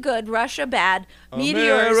 America good, Russia bad.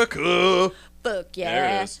 Meteors. America. Fuck yeah.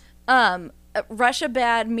 There it is. Russia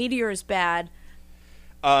bad, meteors bad.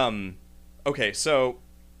 Okay, so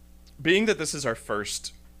being that this is our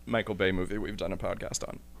first Michael Bay movie we've done a podcast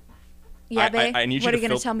on. Yeah, Bay. I need what you are you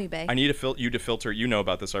going to tell me, Bay? I need you to filter. You know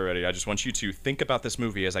about this already. I just want you to think about this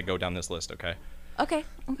movie as I go down this list, okay? Okay.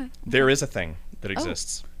 There is a thing that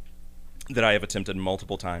exists that I have attempted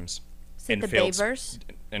multiple times. Is it the Bayverse?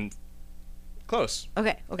 And close.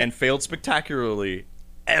 Okay. And failed spectacularly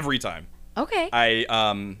every time. Okay.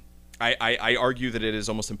 I argue that it is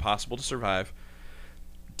almost impossible to survive.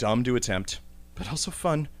 Dumb to attempt, but also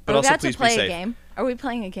fun. But also please be safe. Game? Are we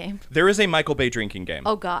playing a game? There is a Michael Bay drinking game.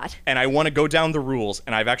 Oh God. And I want to go down the rules,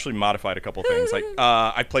 and I've actually modified a couple things. Like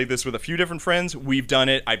I played this with a few different friends. We've done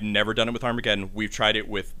it. I've never done it with Armageddon. We've tried it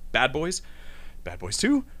with Bad Boys, Bad Boys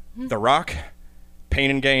 2, The Rock,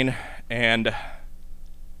 Pain and Gain, and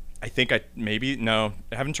I think I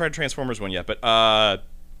haven't tried Transformers one yet, but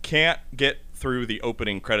can't get through the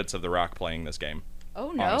opening credits of The Rock playing this game.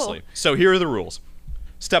 Oh no. Honestly. So here are the rules.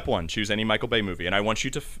 Step 1, choose any Michael Bay movie, and I want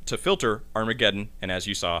you to filter Armageddon, and as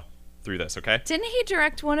you saw, through this, okay? Didn't he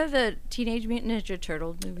direct one of the Teenage Mutant Ninja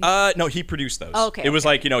Turtle movies? No, he produced those. Oh, okay. It was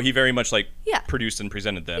like, he very much like produced and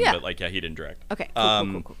presented them, but he didn't direct. Okay,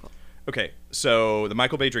 cool. Okay, so the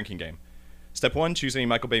Michael Bay drinking game. Step 1, choose any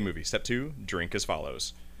Michael Bay movie. Step 2, drink as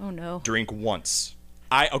follows. Oh no. Drink once.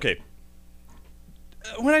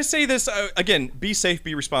 When I say this, again, be safe,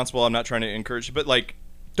 be responsible. I'm not trying to encourage, but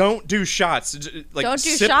don't do shots. Don't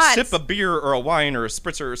do shots. Sip a beer or a wine or a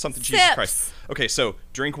spritzer or something. Sips. Jesus Christ. Okay, so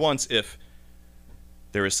drink once if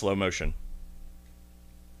there is slow motion.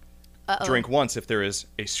 Uh-oh. Drink once if there is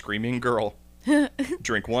a screaming girl.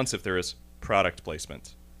 Drink once if there is product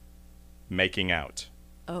placement. Making out.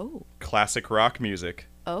 Oh. Classic rock music.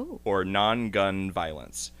 Oh. Or non-gun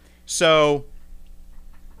violence. So...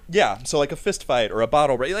 yeah, so like a fist fight or a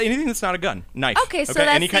bottle, anything that's not a gun, knife. Okay, so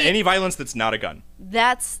that's any violence that's not a gun.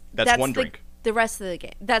 That's one drink. The rest of the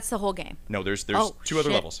game. That's the whole game. No, there's two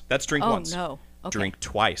other levels. That's drink once. Oh no. Okay. Drink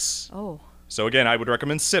twice. Oh. So again, I would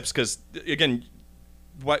recommend sips because again,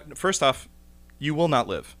 first off, you will not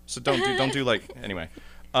live. So don't do anyway.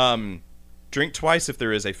 Drink twice if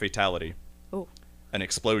there is a fatality. Oh. An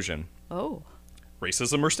explosion. Oh.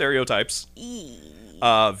 Racism or stereotypes.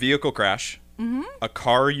 Vehicle crash. Mm-hmm. A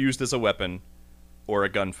car used as a weapon, or a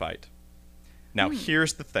gunfight. Now,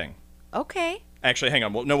 here's the thing. Okay. Actually, hang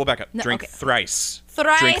on. We'll back up. No, Drink okay. thrice.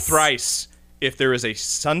 Thrice? Drink thrice if there is a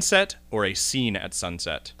sunset or a scene at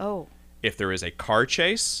sunset. Oh. If there is a car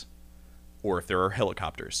chase or if there are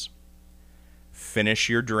helicopters. Finish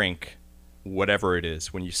your drink, whatever it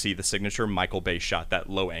is, when you see the signature Michael Bay shot, that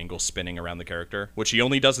low angle spinning around the character, which he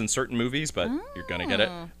only does in certain movies, but you're going to get it.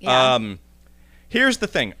 Yeah. Here's the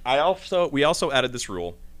thing. We also added this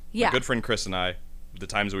rule. Yeah. My good friend Chris and I, the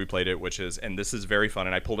times that we played it, which is, and this is very fun,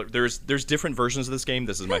 and I pulled it. There's different versions of this game.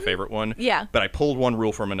 This is my favorite one. Yeah. But I pulled one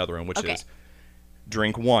rule from another one, which Okay. is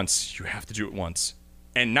drink once. You have to do it once.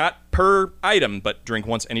 And not per item, but drink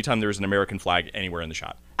once anytime there's an American flag anywhere in the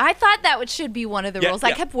shot. I thought that should be one of the Yeah, rules. I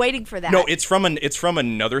yeah. kept waiting for that. No, it's from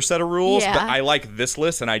another set of rules, Yeah. but I like this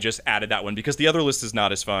list, and I just added that one because the other list is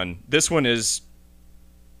not as fun. This one is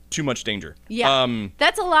too much danger. Yeah.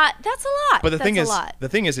 That's a lot. That's a lot. But the That's thing a is, lot.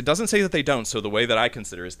 it doesn't say that they don't. So the way that I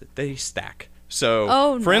consider is that they stack. So,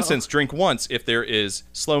 Oh, for no. instance, drink once if there is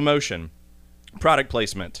slow motion, product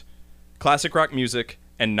placement, classic rock music,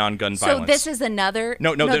 and non-gun violence. So this is another.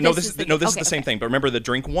 No, this is the same okay. thing. But remember, the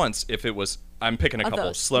drink once if it was. I'm picking a Of couple.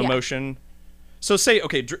 those, Slow yeah. motion. So say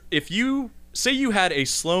if you say you had a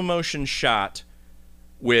slow motion shot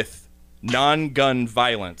with non-gun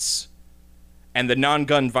violence, and the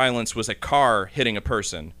non-gun violence was a car hitting a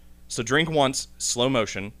person. So drink once, slow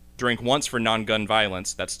motion. Drink once for non-gun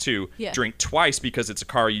violence, that's 2. Yeah. Drink twice because it's a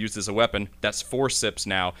car used as a weapon, that's 4 sips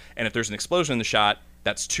now. And if there's an explosion in the shot,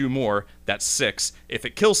 that's 2 more, that's 6. If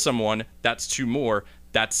it kills someone, that's 2 more,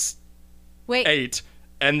 that's Wait. 8.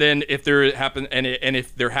 And then if there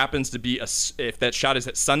happens to be if that shot is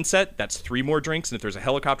at sunset, that's 3 more drinks. And if there's a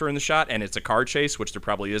helicopter in the shot and it's a car chase, which there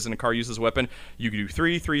probably is in a car used as a weapon, you can do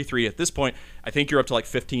 3, 3, 3. At this point, I think you're up to like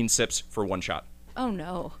 15 sips for 1 shot. Oh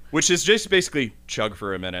no. Which is just basically chug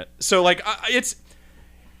for a minute. So like it's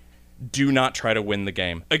do not try to win the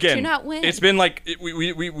game. Again, Do not win. It's been like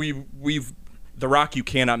we've The Rock, you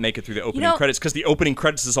cannot make it through the opening credits because the opening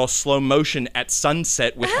credits is all slow motion at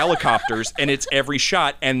sunset with helicopters, and it's every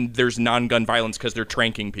shot, and there's non-gun violence because they're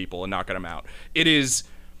tranking people and knocking them out. It is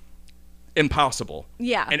impossible.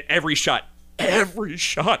 Yeah. And every shot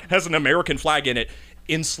has an American flag in it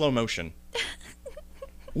in slow motion,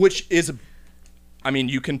 which is, I mean,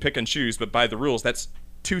 you can pick and choose, but by the rules, that's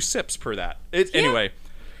 2 sips per that. Anyway.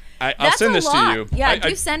 I'll send this to you. Yeah,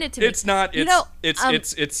 do send it to me. It's not.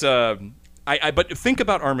 But think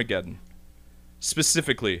about Armageddon.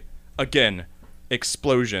 Specifically, again,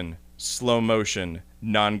 explosion, slow motion,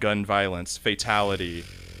 non-gun violence, fatality,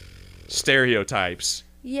 stereotypes.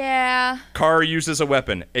 Yeah. Car used as a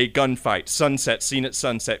weapon, a gunfight, sunset, scene at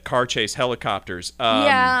sunset, car chase, helicopters.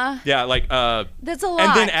 Yeah. Yeah, like That's a lot.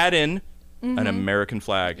 and then add in an American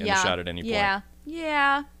flag in the shot at any point.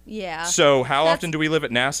 Yeah. So how often do we live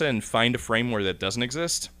at NASA and find a frame where that doesn't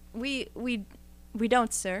exist? We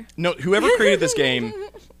don't, sir. No, whoever created this game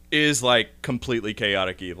is like completely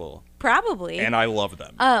chaotic evil, Probably. and I love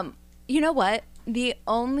them. You know what?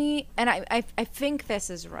 I think this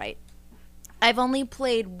is right. I've only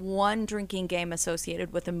played one drinking game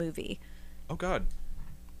associated with a movie. Oh God,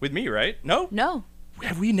 with me, right? No.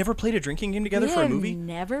 Have we never played a drinking game together for a movie? We have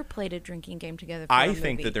never played a drinking game together for a movie. I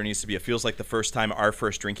think that there needs to be feels like the first time, our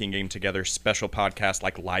first drinking game together special podcast,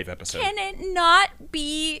 like live episode. Can it not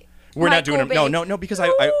be? We're not doing Michael it. Bay? No, because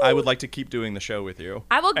I would like to keep doing the show with you.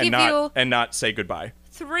 I will give you and not say goodbye.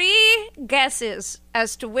 3 guesses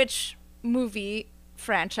as to which movie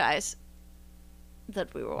franchise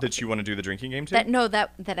that we were watching. Did you want to do the drinking game too?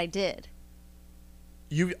 That I did.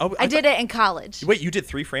 I did it in college. Wait, you did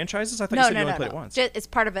 3 franchises? I thought you said you only played it once. It's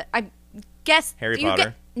part of it. I guess. Harry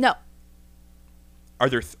Potter? No. Are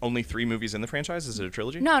there only 3 movies in the franchise? Is it a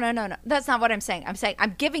trilogy? No. That's not what I'm saying.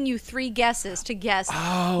 I'm giving you 3 guesses to guess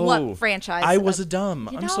what franchise. I was dumb.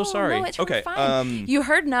 I'm so sorry. No, it's okay. fine. You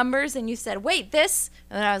heard numbers and you said, "Wait, this,"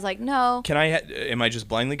 and then I was like, "No." Can I? Am I just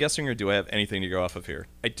blindly guessing, or do I have anything to go off of here?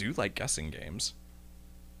 I do like guessing games.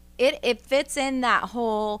 It fits in that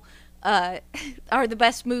whole. Are the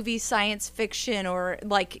best movies science fiction, or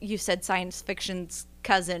like you said, science fiction's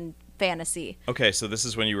cousin, fantasy? Okay, so this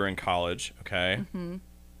is when you were in college. Okay. Mm-hmm.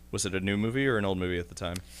 Was it a new movie or an old movie at the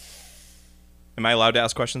time? Am I allowed to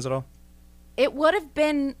ask questions at all? It would have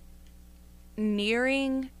been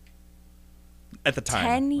nearing at the time.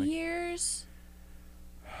 10 years.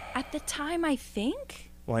 At the time, I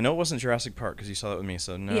think. Well, I know it wasn't Jurassic Park because you saw that with me.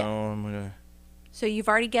 So no, Yeah. I'm gonna. So you've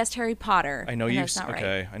already guessed Harry Potter. I know and you've that's not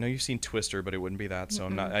okay. Right. I know you've seen Twister, but it wouldn't be that. So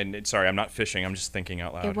I'm not. Sorry, I'm not fishing. I'm just thinking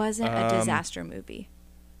out loud. It wasn't a disaster movie.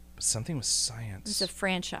 But something with science. It was a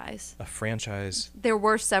franchise. A franchise. There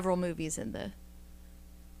were several movies in the.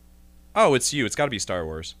 Oh, it's you. It's got to be Star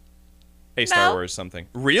Wars. Star Wars something.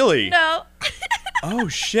 Really? No. Oh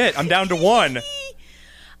shit! I'm down to one.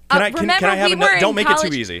 Can I have another? Don't make it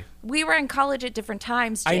too easy. We were in college at different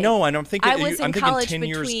times, Jake. I know, and I'm thinking. I was in college 10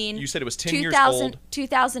 years. between You said it was 10 years old.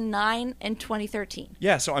 2009 and 2013.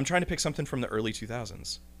 Yeah, so I'm trying to pick something from the early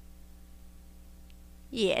 2000s.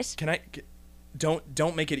 Yes. Can I?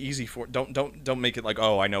 Don't make it easy for. Don't make it like,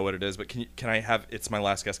 oh, I know what it is. But can I have? It's my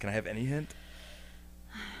last guess. Can I have any hint?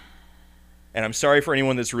 And I'm sorry for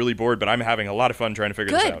anyone that's really bored, but I'm having a lot of fun trying to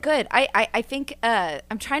figure this out. Good. I think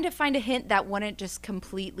I'm trying to find a hint that wouldn't just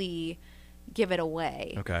completely give it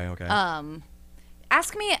away. Okay.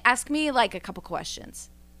 Ask me like a couple questions,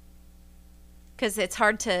 because it's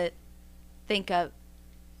hard to think of.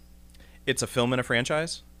 It's a film in a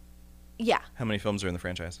franchise? Yeah. How many films are in the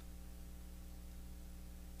franchise?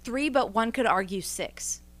 3, but one could argue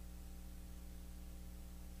 6.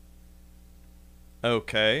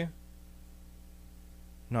 Okay.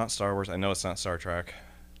 Not Star Wars. I know it's not Star Trek.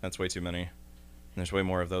 That's way too many. There's way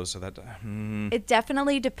more of those, so that... It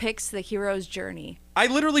definitely depicts the hero's journey. I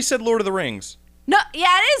literally said Lord of the Rings. No,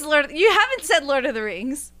 yeah, it is Lord... You haven't said Lord of the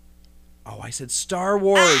Rings. Oh, I said Star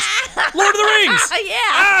Wars. Lord of the Rings! Yeah.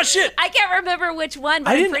 Ah, shit! I can't remember which one,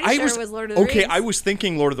 but I'm pretty sure it was Lord of the Rings. Okay, I was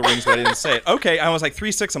thinking Lord of the Rings, but I didn't say it. Okay, I was like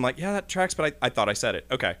 3-6. I'm like, yeah, that tracks, but I thought I said it.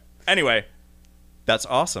 Okay. Anyway, that's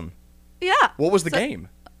awesome. Yeah. What was the game?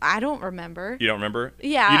 I don't remember. You don't remember?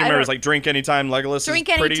 Yeah. You don't remember it was like drink anytime Legolas drink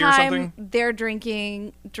is pretty anytime, or something? They're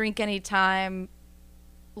drinking. Drink anytime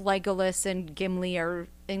Legolas and Gimli are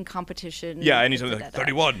in competition. Yeah, anytime like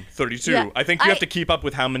 31, 32. Yeah. I think you have to keep up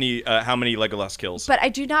with how many Legolas kills. But I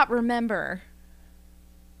do not remember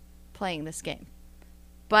playing this game.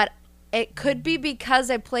 But it could be because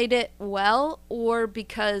I played it well or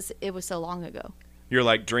because it was so long ago. You're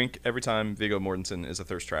like, drink every time Viggo Mortensen is a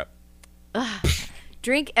thirst trap.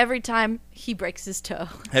 Drink every time he breaks his toe.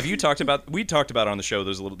 Have you talked about... We talked about on the show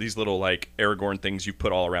these little like Aragorn things you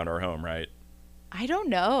put all around our home, right? I don't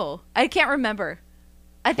know. I can't remember.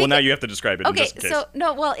 I think well, now you have to describe it. Okay, just in case. so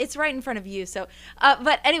no, well, it's right in front of you. So,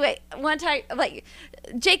 but anyway, one time, like,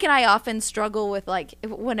 Jake and I often struggle with like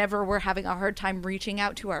whenever we're having a hard time reaching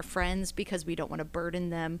out to our friends because we don't want to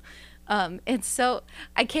burden them, and so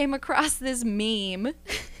I came across this meme.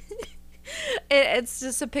 It's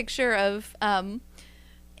just a picture of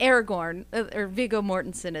Aragorn, or Viggo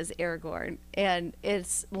Mortensen as Aragorn, and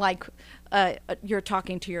it's like you're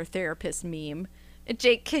talking to your therapist meme.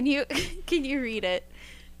 Jake, can you read it?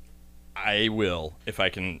 I will, if I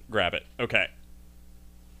can grab it. Okay.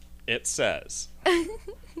 It says,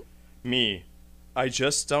 me, I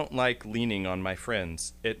just don't like leaning on my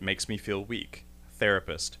friends. It makes me feel weak.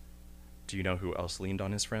 Therapist, do you know who else leaned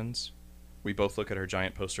on his friends? We both look at her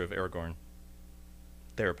giant poster of Aragorn.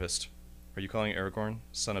 Therapist, are you calling Aragorn,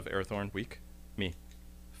 son of Arathorn, weak? Me,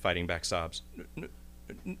 fighting back sobs.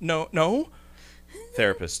 No.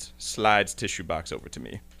 Therapist, slides tissue box over to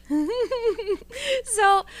me.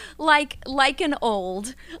 So, like an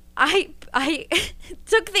old, I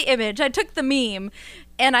took the image, I took the meme,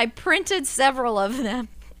 and I printed several of them.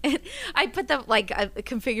 And I put them, like, I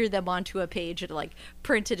configured them onto a page and, like,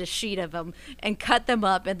 printed a sheet of them and cut them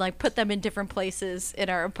up and, like, put them in different places in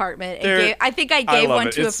our apartment. And I think I gave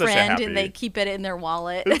one to a friend and they keep it in their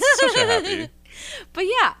wallet. It's such a happy. But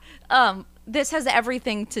yeah, this has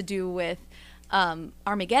everything to do with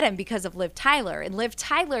Armageddon because of Liv Tyler. And Liv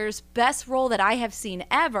Tyler's best role that I have seen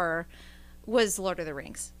ever was Lord of the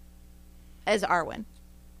Rings as Arwen.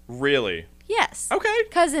 Really? Yes. Okay.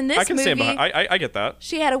 Because in this movie, I can stand behind. I get that.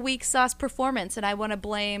 She had a weak sauce performance, and I want to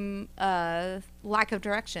blame lack of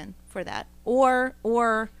direction for that, or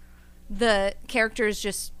the characters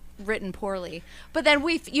just written poorly. But then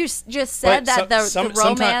you just said that the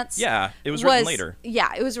romance. Yeah, it was written later.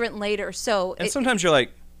 Yeah, it was written later. So sometimes you're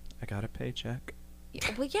like, I got a paycheck.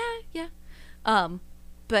 Well, yeah.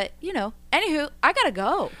 But anywho, I gotta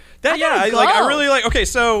go. I really like. Okay,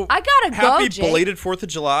 so I gotta go. Happy Jake. belated 4th of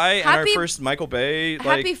July and our first Michael Bay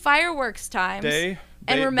happy fireworks times day.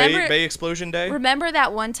 And remember Bay explosion day. Remember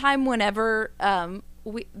that one time whenever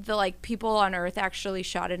the people on Earth actually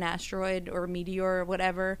shot an asteroid or a meteor or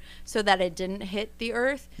whatever so that it didn't hit the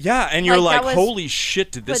Earth. Yeah, and you're like, holy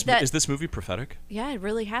shit! Is this movie prophetic? Yeah, it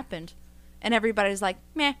really happened, and everybody's like,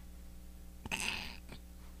 meh.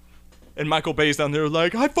 And Michael Bay's down there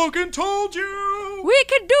like, I fucking told you! We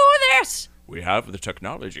can do this! We have the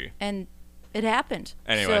technology. And it happened.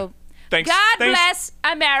 Anyway. So, thanks. Bless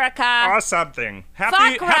America. Or something.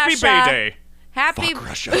 Happy Bay Day. Fuck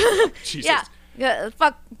Russia. Jesus. Yeah,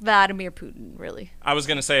 fuck Vladimir Putin, really. I was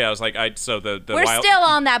going to say, so the We're still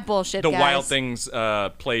on that bullshit, The guys. Wild Things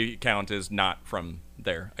play count is not from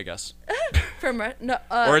there, I guess.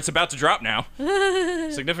 Or it's about to drop now,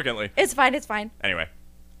 significantly. It's fine. It's fine. Anyway,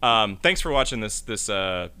 thanks for watching this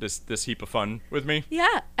heap of fun with me.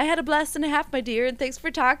 Yeah, I had a blast and a half, my dear, and thanks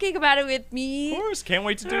for talking about it with me. Of course, can't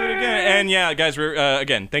wait to do it again. And yeah, guys, we're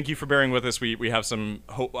again, thank you for bearing with us. We have some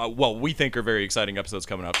we think are very exciting episodes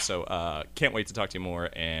coming up. So can't wait to talk to you more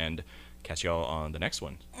and catch y'all on the next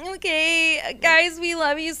one. Okay, guys, we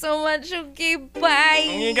love you so much. Okay, bye.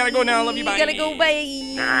 You gotta go now. Love you. Bye. You gotta go. Bye.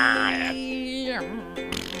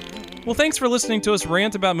 Well, thanks for listening to us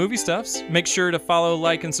rant about movie stuffs. Make sure to follow,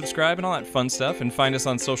 like, and subscribe and all that fun stuff. And find us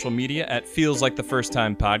on social media at Feels Like the First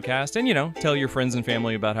Time Podcast. And, tell your friends and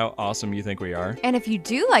family about how awesome you think we are. And if you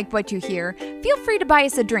do like what you hear, feel free to buy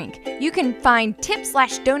us a drink. You can find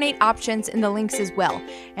tip/donate options in the links as well.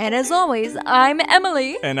 And as always, I'm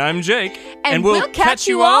Emily. And I'm Jake. And we'll catch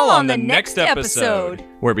you all on the next episode.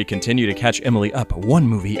 Where we continue to catch Emily up one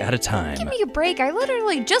movie at a time. Give me a break. I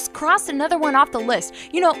literally just crossed another one off the list.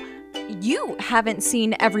 You haven't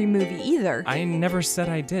seen every movie either. I never said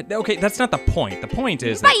I did. Okay, that's not the point. The point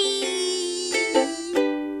is Bye!